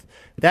earth.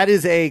 That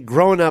is a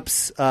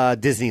grown-ups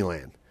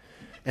Disneyland.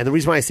 And the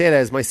reason why I say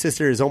that is my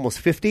sister is almost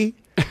 50,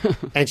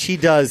 and she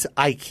does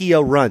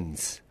IKEA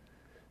runs.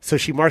 So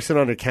she marks it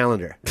on her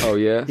calendar. Oh,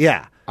 yeah?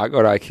 Yeah. I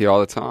go to IKEA all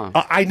the time.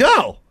 I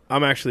know.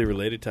 I'm actually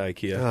related to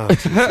IKEA. Oh,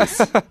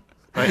 Jesus.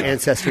 My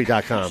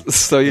Ancestry.com.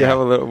 So you have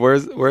a little.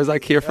 Where's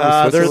IKEA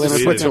from? They're Switzerland? in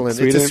Switzerland.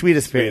 Sweden? It's a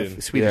Swedish,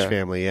 Sweden. Swedish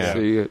family, yeah. So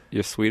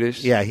you're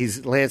Swedish? Yeah,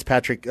 he's Lance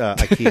Patrick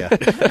IKEA.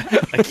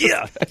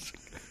 IKEA.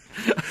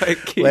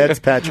 IKEA. Lance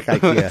Patrick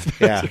IKEA.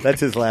 Yeah,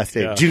 that's his last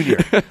name. Yeah. Junior.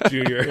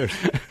 Junior.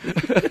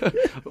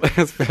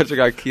 Lance Patrick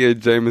IKEA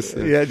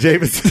Jameson. Yeah,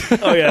 Jameson.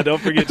 Oh, yeah,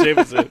 don't forget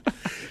Jameson.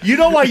 You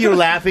know why you're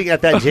laughing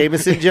at that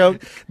Jameson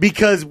joke?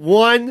 Because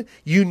one,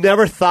 you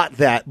never thought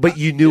that, but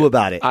you knew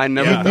about it. I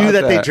never You thought knew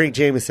that they that. drink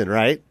Jameson,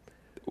 right?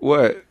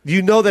 What?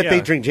 You know that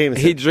they drink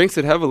Jameson. He drinks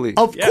it heavily.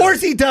 Of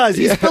course he does.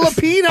 He's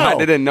Filipino. I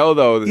didn't know,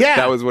 though, Yeah.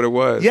 that was what it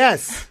was.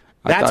 Yes.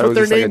 I That's thought it what was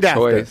they're just like a named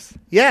after. choice.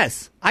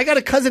 Yes. I got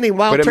a cousin named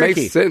Wild But it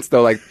Turkey. makes sense,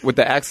 though, like with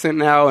the accent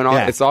now and all.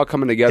 Yeah. It's all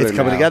coming together It's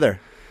coming now. together.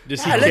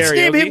 Does he Let's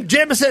name karaoke? him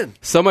Jameson.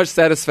 So much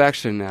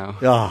satisfaction now.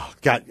 Oh,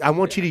 God. I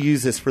want you to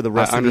use this for the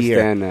rest I of the year.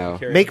 understand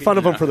now. Make fun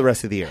of him for the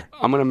rest of the year.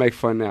 I'm going to make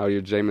fun now of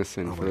your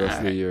Jameson for the rest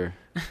of the year.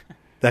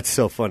 That's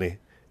so funny.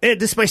 Hey,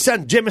 this is my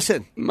son,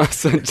 Jameson. My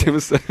son,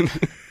 Jameson.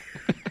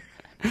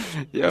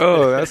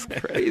 Yo, that's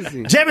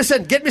crazy.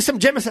 Jameson, get me some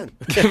Jameson.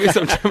 Give me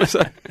some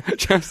Jameson.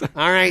 Jameson.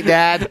 All right,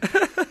 Dad.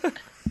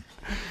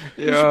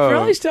 You should Yo.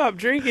 probably stop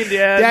drinking,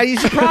 Dad. Dad, you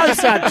should probably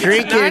stop It's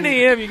drinking. 9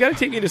 a.m. You got to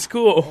take me to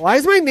school. Why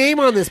is my name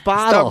on this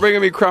bottle? Stop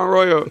bringing me Crown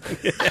Royal.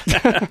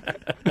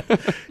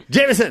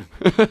 Jameson.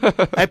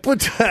 I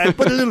put a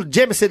little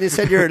Jameson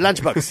inside your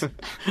lunchbox.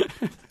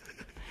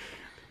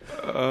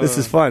 This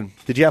is fun.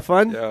 Did you have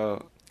fun?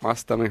 Yo, my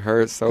stomach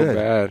hurts so Good.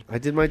 bad. I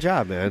did my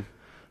job, man.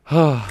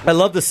 I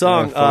love the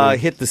song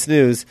Hit the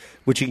Snooze,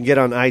 which you can get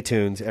on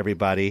iTunes,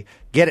 everybody.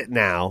 Get it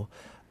now.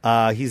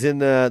 He's in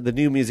the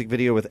new music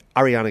video with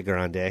Ariana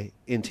Grande,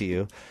 Into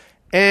You.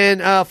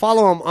 And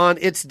follow him on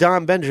It's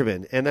Don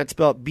Benjamin, and that's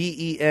spelled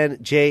BenJamin.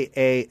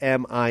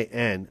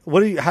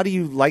 How do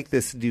you like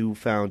this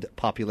newfound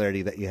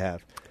popularity that you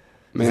have?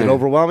 Is it Man.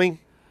 overwhelming?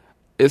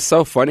 It's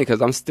so funny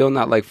because I'm still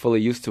not like fully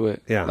used to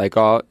it. Yeah. Like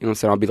you know what I'm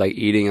saying? I'll be like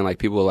eating and like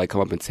people will like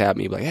come up and tap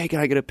me like, hey, can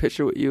I get a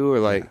picture with you? Or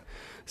like,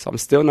 so I'm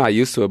still not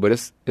used to it, but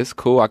it's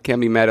cool. I can't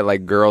be mad at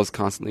like girls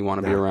constantly want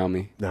to be around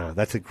me. No,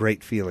 that's a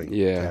great feeling.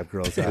 Yeah. To have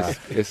girls.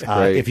 It's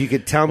great. If you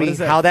could tell me does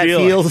that how that feel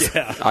feels.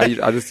 like?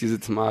 Yeah. I just use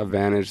it to my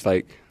advantage,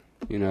 like,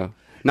 you know.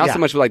 Not Yeah. so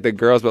much with like the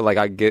girls, but like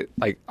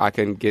I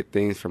can get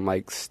things from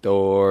like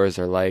stores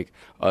or like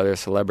other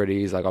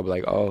celebrities. Like I'll be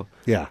like, oh,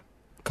 Yeah.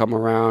 come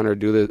around or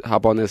do this,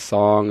 hop on this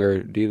song or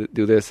do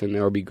this, and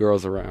there will be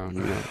girls around.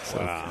 You know, so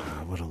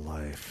What a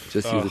life.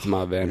 just use it to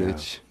my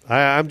advantage.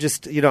 I'm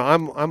just,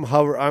 I'm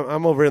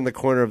over in the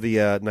corner of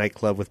the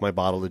nightclub with my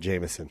bottle of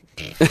Jameson.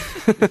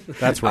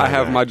 That's where I I'm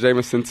have at. my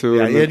Jameson too.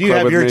 Yeah, in the and you club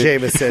have with your me.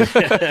 Jameson.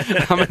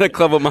 I'm in the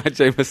club with my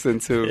Jameson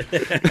too.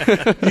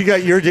 You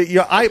got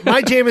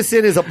my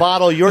Jameson is a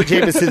bottle. Your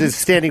Jameson is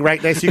standing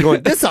right next to you,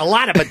 going, "This is a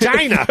lot of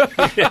vagina."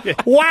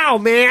 Wow,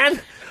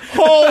 man.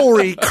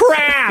 Holy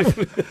crap!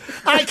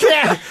 I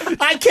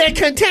can't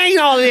contain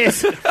all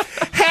this.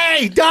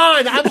 Hey,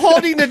 Don, I'm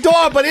holding the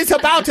door, but it's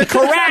about to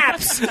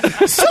collapse.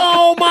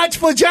 So much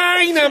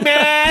vagina,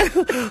 man.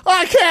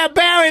 I can't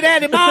bear it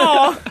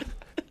anymore.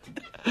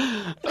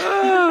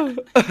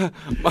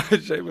 My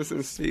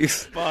Jameson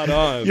speaks. Spot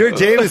on. Your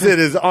Jameson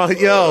is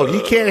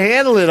he can't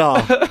handle it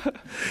all.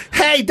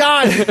 Hey,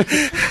 Don.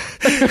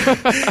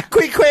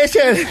 Quick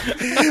question.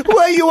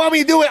 What do you want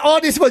me to do with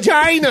all this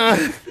vagina?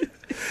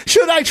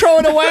 Should I throw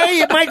it away?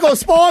 It might go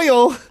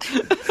spoil.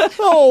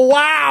 Oh,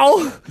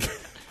 wow.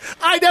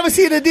 I never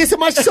seen this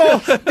much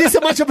of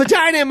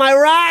vagina in my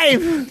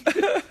life.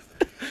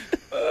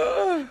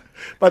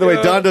 By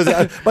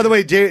the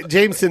way,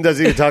 Jameson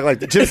doesn't even talk like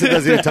this. Jameson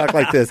doesn't even talk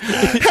like this.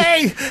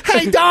 Hey,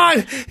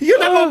 Don, you're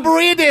not gonna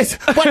believe this,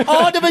 but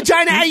all the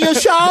vagina at your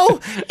show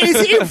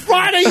is in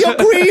front of your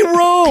green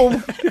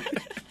room.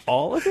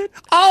 All of it?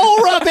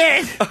 All of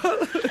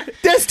it.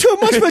 There's too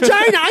much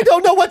vagina. I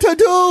don't know what to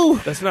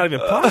do. That's not even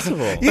possible.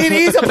 It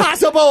is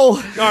impossible.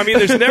 No, I mean,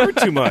 there's never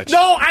too much.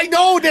 No, I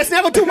know there's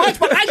never too much,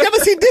 but I've never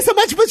seen this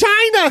much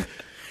vagina.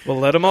 Well,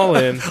 let them all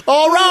in.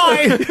 All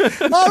right. I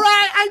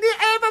need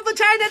every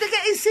vagina to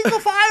get a single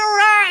file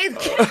ride.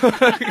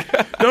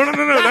 No,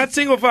 not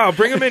single file.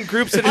 Bring them in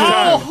groups at a Oh,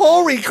 time.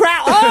 holy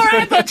crap. All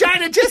right,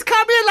 vagina, just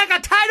come in like a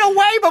tidal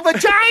wave of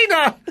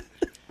vagina.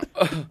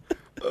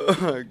 Oh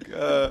my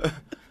god.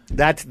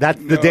 That's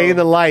the day in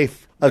the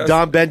life of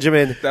Don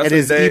Benjamin and that's a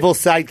his day. evil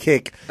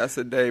sidekick, That's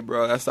a day,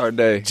 bro. That's our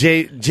day.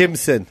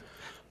 Jimson,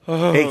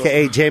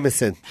 a.k.a.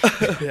 Jameson.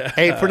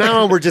 Hey, from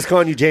now on, we're just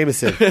calling you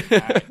Jameson.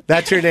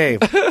 That's your name.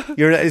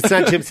 It's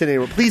not Jimson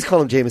anymore. Please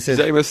call him Jameson.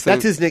 Jameson.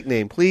 That's his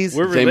nickname. Please.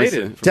 We're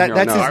related. Jameson.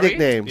 That's his Are we?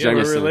 nickname. Yeah, we're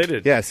Jameson.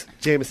 related. Yes,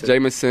 Jameson.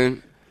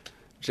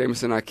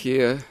 Jameson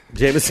IKEA.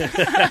 Jameson.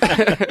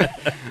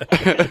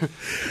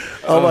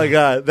 Oh my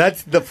God,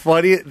 that's the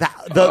funniest,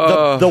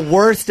 the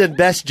worst and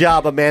best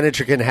job a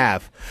manager can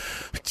have.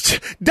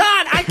 Don,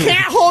 I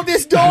can't hold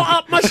this door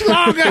up much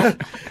longer.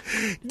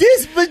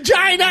 This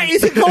vagina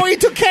is going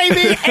to cave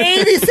in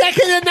any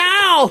second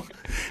now.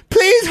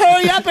 Please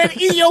hurry up and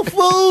eat your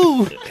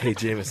food. Hey,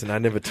 Jameson, I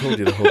never told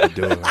you to hold the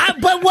door.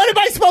 But what am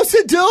I supposed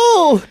to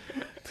do?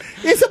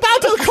 It's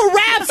about to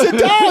collapse the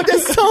door.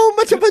 There's so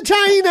much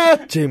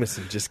vagina.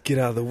 Jameson, just get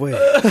out of the way.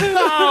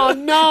 Oh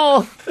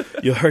no!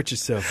 You'll hurt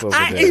yourself over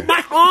there.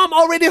 My arm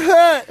already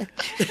hurt.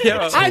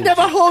 I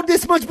never hold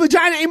this much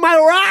vagina in my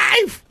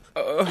life.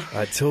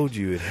 I told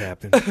you it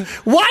happened.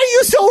 Why are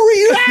you so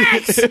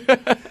relaxed?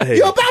 Hey.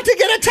 You're about to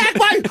get attacked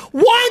by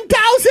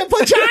 1,000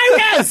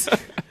 vaginas.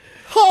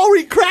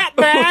 Holy crap,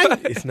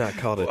 man! It's not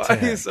called Why are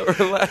you attack. so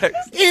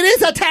relaxed? It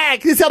is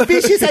attack. It's a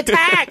vicious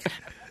attack.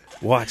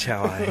 Watch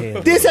how I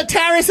handle There's it. a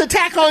terrorist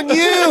attack on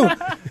you.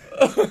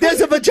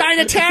 There's a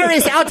vagina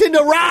terrorist out in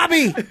the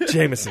lobby.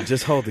 Jameson,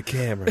 just hold the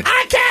camera.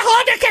 I can't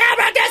hold the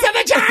camera. There's a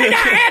vagina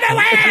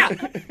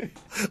everywhere.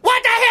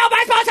 What the hell am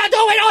I supposed to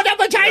do with all the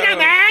vagina,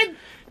 man?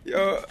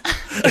 Yo,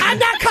 I'm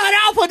not cut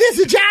out for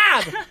this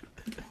job.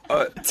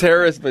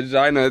 terrorist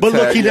vagina But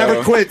attack. look, he never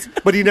yo. quits.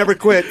 But he never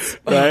quits.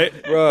 Right?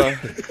 Bro.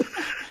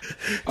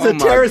 It's a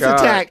terrorist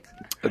attack.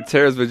 A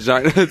terrorist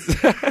vagina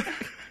attack.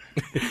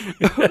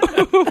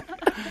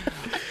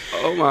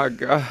 Oh my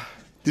God.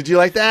 Did you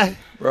like that?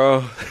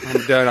 Bro,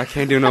 I'm done. I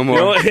can't do no more.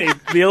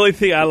 The only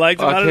thing I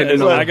liked about can't it is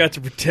do no- I got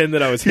to pretend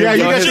that I was him. Yeah,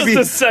 you got just to be-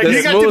 a second.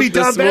 you got to be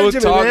Don the smooth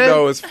Benjamin, talk man.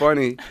 though is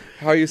funny.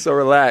 How are you so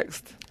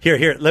relaxed?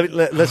 Here.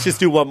 Let's just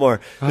do one more.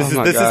 This Oh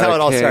my is God, how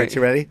it all I can't. starts.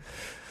 You ready?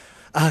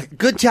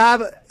 Good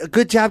job,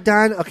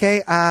 Don.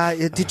 Okay.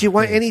 Did you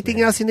want anything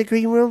else in the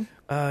green room?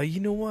 You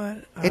know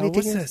what? Anything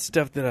What's else? that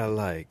stuff that I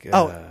like?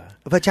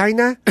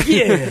 Vagina?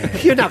 Yeah.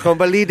 You're not gonna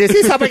believe this.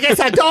 He's up against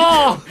a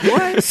door.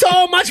 What?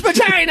 So much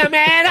vagina,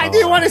 man. I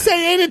didn't want to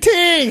say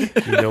anything.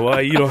 You know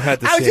what? You don't have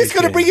to I was say just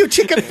gonna anything. bring you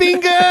chicken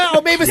finger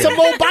or maybe some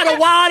more bottled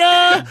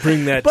water.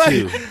 Bring that But-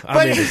 too. but-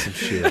 I'm into some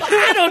shit.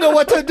 I don't know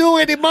what to do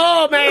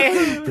anymore,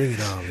 man. Bring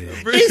it all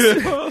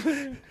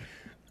in.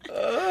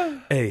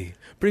 It's- Hey,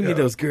 bring me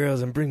those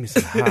girls and bring me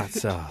some hot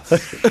sauce.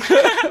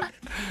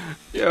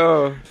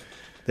 Yo.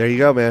 There you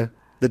go, man.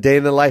 The day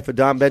in the life of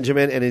Don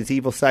Benjamin and his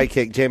evil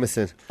sidekick,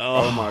 Jameson.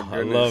 Oh my I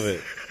goodness. love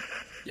it.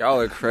 Y'all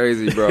are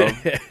crazy, bro.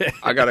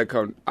 I gotta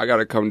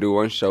come do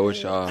one show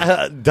with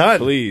y'all. Done.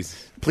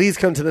 Please. Please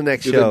come to the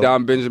next Do show. the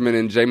Don Benjamin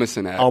and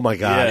Jameson act. Oh my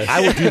God. Yes.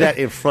 I will do that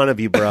in front of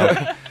you, bro.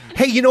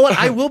 Hey, you know what?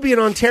 I will be in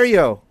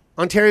Ontario,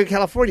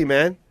 California,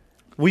 man.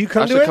 Will you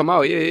come I to should it? come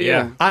out.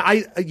 Yeah.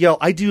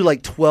 I do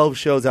like 12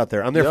 shows out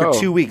there. I'm there Yo. for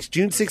 2 weeks.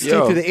 June 16th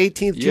Yo. through the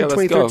 18th, Yeah, June let's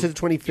 23rd go. to the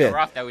 25th. We're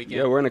off that weekend.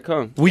 Yeah, we're gonna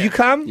come. Will you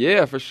come?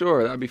 Yeah, for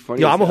sure. That'd be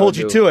funny. Yo, as I'm going to hell, hold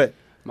you dude. to it.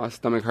 My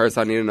stomach hurts.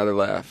 I need another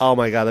laugh. Oh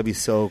my God, that'd be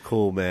so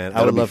cool, man. I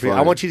That'd would be love for you. fun.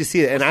 I want you to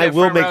see it, and Sit I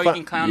will front make row, you fun.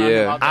 can clown on Yeah.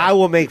 them all day. I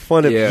will make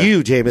fun of Yeah.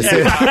 you,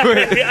 Jameson. I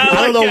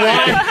don't know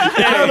why.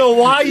 I don't know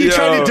why you Yo.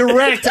 trying to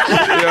direct.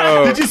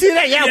 Yo. Did you see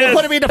that? Yeah, we'll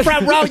put him in the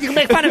front row. You can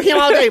make fun of him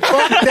all day. Fuck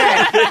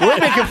that. We're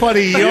making fun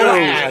of your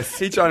ass.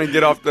 He trying to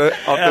get off the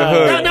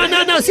hood.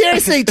 No.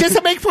 Seriously, just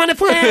to make fun of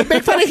him.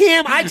 Make fun of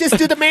him. I just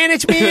do the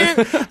management.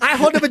 I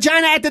hold the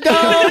vagina at the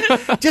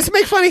door. Just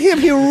make fun of him.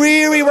 He'll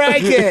really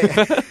like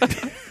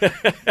it.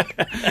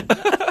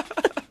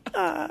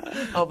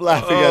 I'm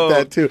laughing at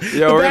that too.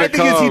 Yo, The we're bad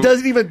gonna thing is he come.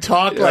 doesn't even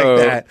talk Yo, like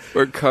that.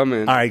 We're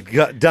coming. All right,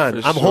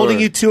 done. For I'm sure. holding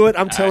you to it.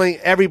 I'm telling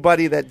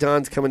everybody that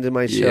Don's coming to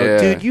my show.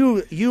 Yeah.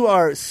 Dude, you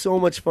are so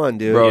much fun,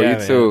 dude. Bro, Yeah, you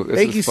man. too. This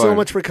Thank is you so fun.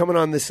 much for coming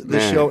on this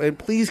Man. show. And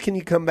please, can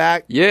you come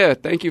back? Yeah,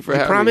 thank you for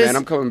having promise? me, man.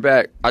 I'm coming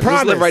back. I just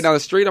Promise? live right down the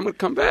street. I'm gonna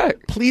come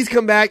back. Please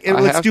come back and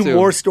I let's have do to.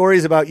 more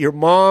stories about your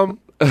mom.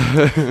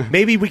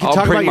 Maybe we can I'll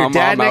talk about bring your my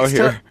dad mom out next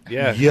here. time.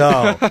 Yeah. Yo,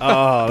 Oh,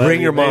 that'd bring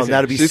be your mom. amazing.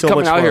 That'd be She's so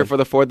coming much out fun. here for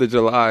the 4th of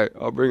July.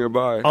 I'll bring her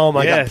by. Oh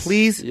my Yes. God,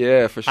 please.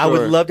 Yeah, for sure. I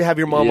would love to have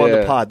your mom on the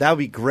Yeah. pod. That would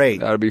be great.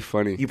 That would be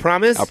funny. You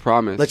promise? I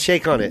promise. Let's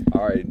shake on it.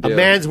 All right, A deal.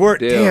 man's work.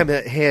 Deal. Damn,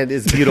 that hand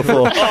is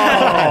beautiful.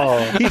 Oh,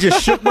 he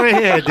just shook my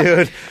hand,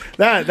 dude.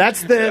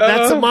 That's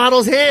the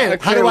model's hand.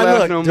 I How do can't I laugh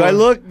look? no Do I more.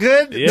 look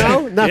good? Yeah.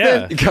 No, nothing.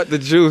 Yeah. You got the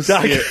juice.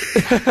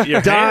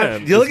 Your Don,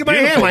 hand you look is at my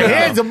hand. beautiful My now.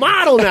 hand's a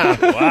model now.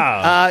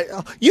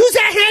 Wow. Use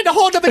that hand to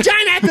hold the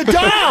vagina at the door.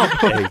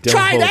 don't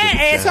Try hold that, the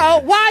vagina.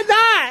 asshole. Why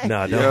not?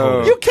 No, don't Yo.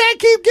 hold You it. can't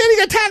keep getting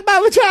attacked by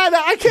vagina.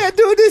 I can't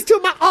do this to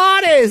my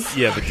artist.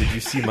 Yeah, but did you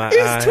see my It's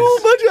eyes? too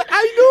much.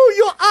 I know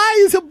your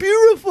eyes are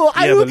beautiful.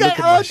 I Yeah, look but at look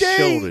at all my day.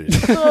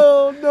 shoulders.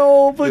 Oh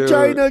no,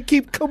 vagina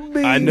keep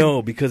coming. I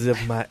know because of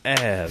my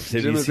abs.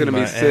 Have Jim you is seen gonna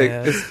be my sick.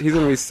 abs? He's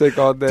gonna be sick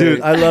all day.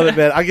 Dude, I love it,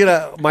 man.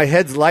 My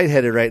head's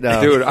lightheaded right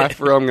now. Dude, I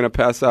for real, I'm gonna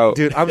pass out.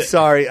 Dude, I'm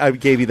sorry I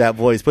gave you that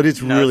voice, but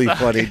it's really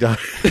funny, Don.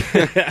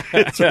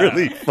 It's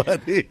really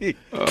funny.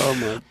 Oh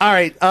my. All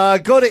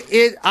right, go to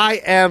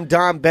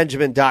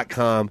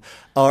iamdonbenjamin.com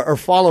or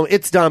follow him.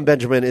 It's Don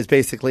Benjamin is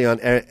basically on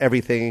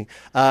everything,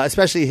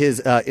 especially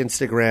his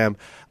Instagram.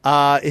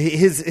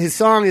 His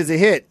song is a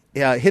hit.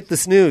 Yeah, Hit the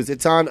Snooze.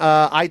 It's on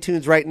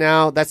iTunes right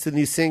now. That's the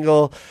new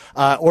single.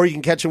 Or you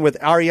can catch him with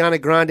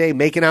Ariana Grande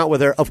making out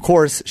with her. Of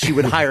course, she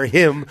would hire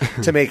him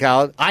to make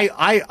out.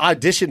 I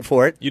auditioned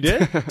for it. You did?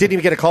 Didn't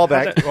even get a call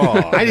back.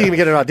 I didn't even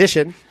get an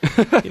audition.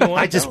 You know what?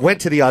 I just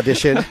went to the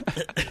audition.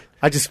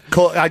 I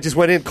just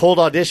went in cold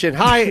audition.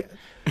 Hi.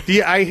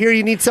 I hear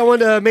you need someone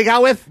to make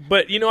out with?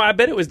 But I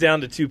bet it was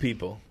down to two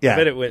people. Yeah, I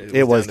bet it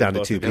was down to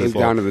both two of people. them. It was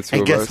down to the two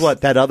and of guess us.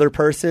 what? That other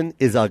person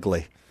is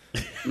ugly.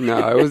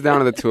 No, it was down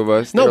to the two of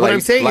us. No, They were what like I'm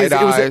saying is,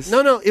 light it was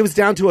eyes. it was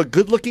down to a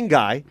good-looking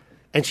guy,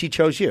 and she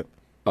chose you.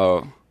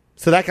 Oh,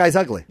 So that guy's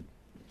ugly.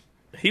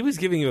 He was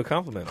giving you a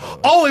compliment. though.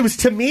 Oh, it was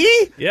to me?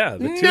 Yeah,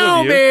 the two No,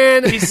 of you.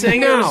 man. He's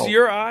saying it No. was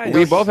your eyes.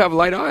 we both have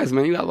light eyes,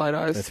 man. You got light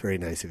eyes. That's very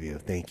nice of you.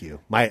 Thank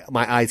you. My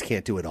eyes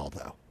can't do it all,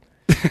 though.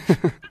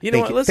 You know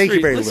Thank what? you- Let's thank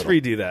you very let's little.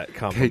 redo that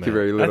compliment. Thank you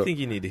very little. I think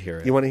you need to hear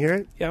it. You want to hear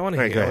it? Yeah, I want to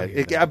All right, hear go it.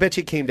 ahead. I bet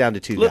you it came down to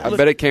two Look, guys. I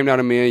bet it came down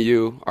to me and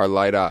you, our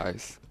light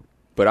eyes.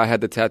 But I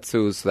had the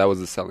tattoos, so that was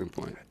the selling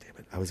point.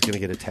 I was going to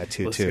get a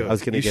tattoo, Let's too. go. I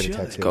was going to You get should. a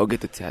tattoo. Go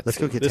get the tattoo. Let's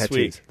go get This tattoos.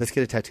 week. Let's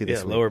get a tattoo this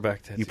Yeah, week. lower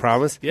back tattoos. You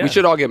promise? Yeah. We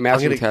should all get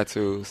matching gonna-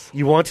 tattoos.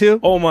 You want to?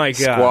 Oh my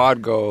god.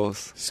 Squad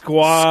goals.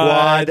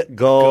 Squad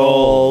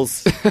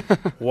goals.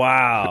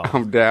 Wow.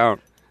 I'm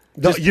down.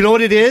 No, you know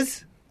what it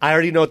is? I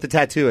already know what the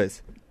tattoo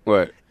is.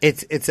 What?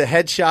 It's a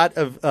headshot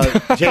of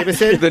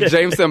Jameson. The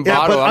Jameson Yeah,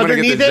 bottle. but I'm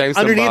gonna get the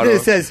Jameson underneath bottle. it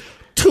says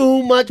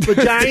too much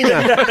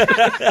vagina.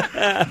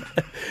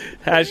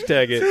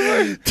 Hashtag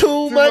it.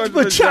 Too much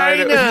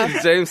vagina.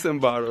 Jameson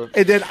bottle.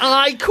 And then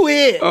I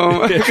quit.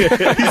 Oh my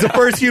God. He's the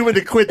first human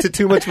to quit to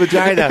too much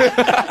vagina.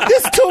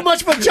 This too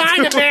much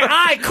vagina, man.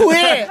 I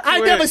quit.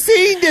 I've never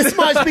seen this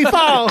much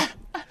before.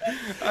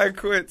 I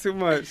quit too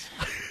much.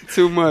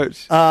 Too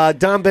much.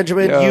 Don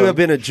Benjamin, Yo. you have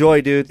been a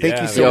joy, dude. Thank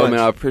Yeah, you so Yo, much. man,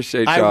 I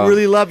appreciate I y'all.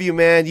 really love you,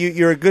 man.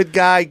 You're a good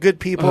guy, good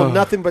people.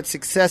 Nothing but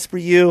success for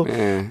you.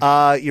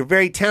 Man. You're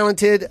very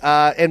talented.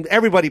 And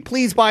everybody,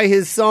 please buy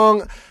his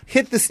song,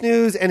 Hit the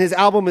Snooze, and his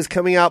album is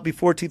coming out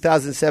before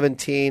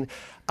 2017.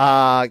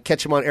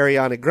 Catch him on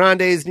Ariana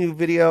Grande's new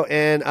video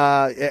and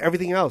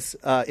everything else.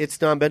 It's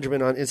Don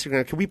Benjamin on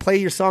Instagram. Can we play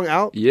your song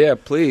out? Yeah,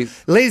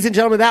 please. Ladies and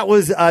gentlemen, that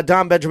was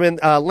Don Benjamin,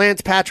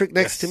 Lance Patrick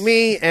next to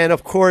me, and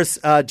of course,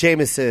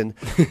 Jameson.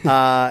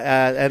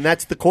 And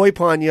that's the Koy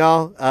Po,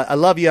 y'all. I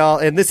love y'all.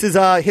 And this is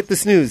Hit the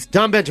Snooze.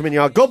 Don Benjamin,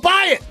 y'all. Go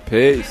buy it!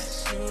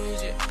 Peace.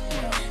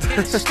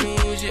 Hit the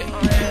snooze, yeah.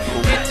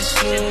 Hit the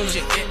snooze,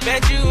 yeah.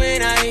 Bet you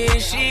when I hear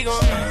she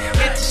gon'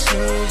 hit the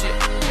snooze,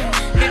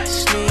 yeah. Hit the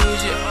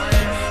snooze,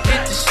 yeah.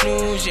 Hit the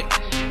snooze, yeah.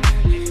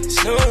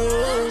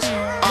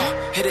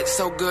 Snooze. Hit it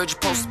so good you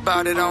post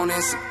about it on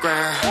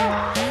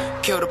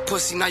Instagram. Kill the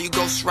pussy, now you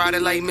ghost ride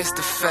it like Mr.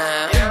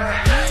 Fab.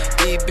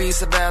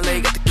 EB's a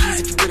valet, got the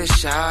keys if you with a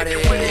shot it.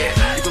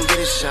 You gon' get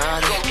a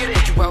shot it.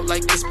 Put you out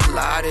like it's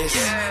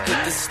Pilates.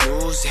 Hit the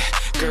snooze, yeah.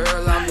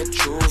 Girl, I'm the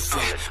truth,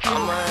 yeah.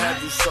 I'ma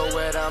have you so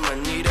wet, I'ma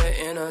need her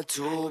in a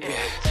tube,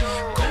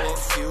 yeah. Go a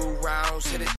few rounds, hit it.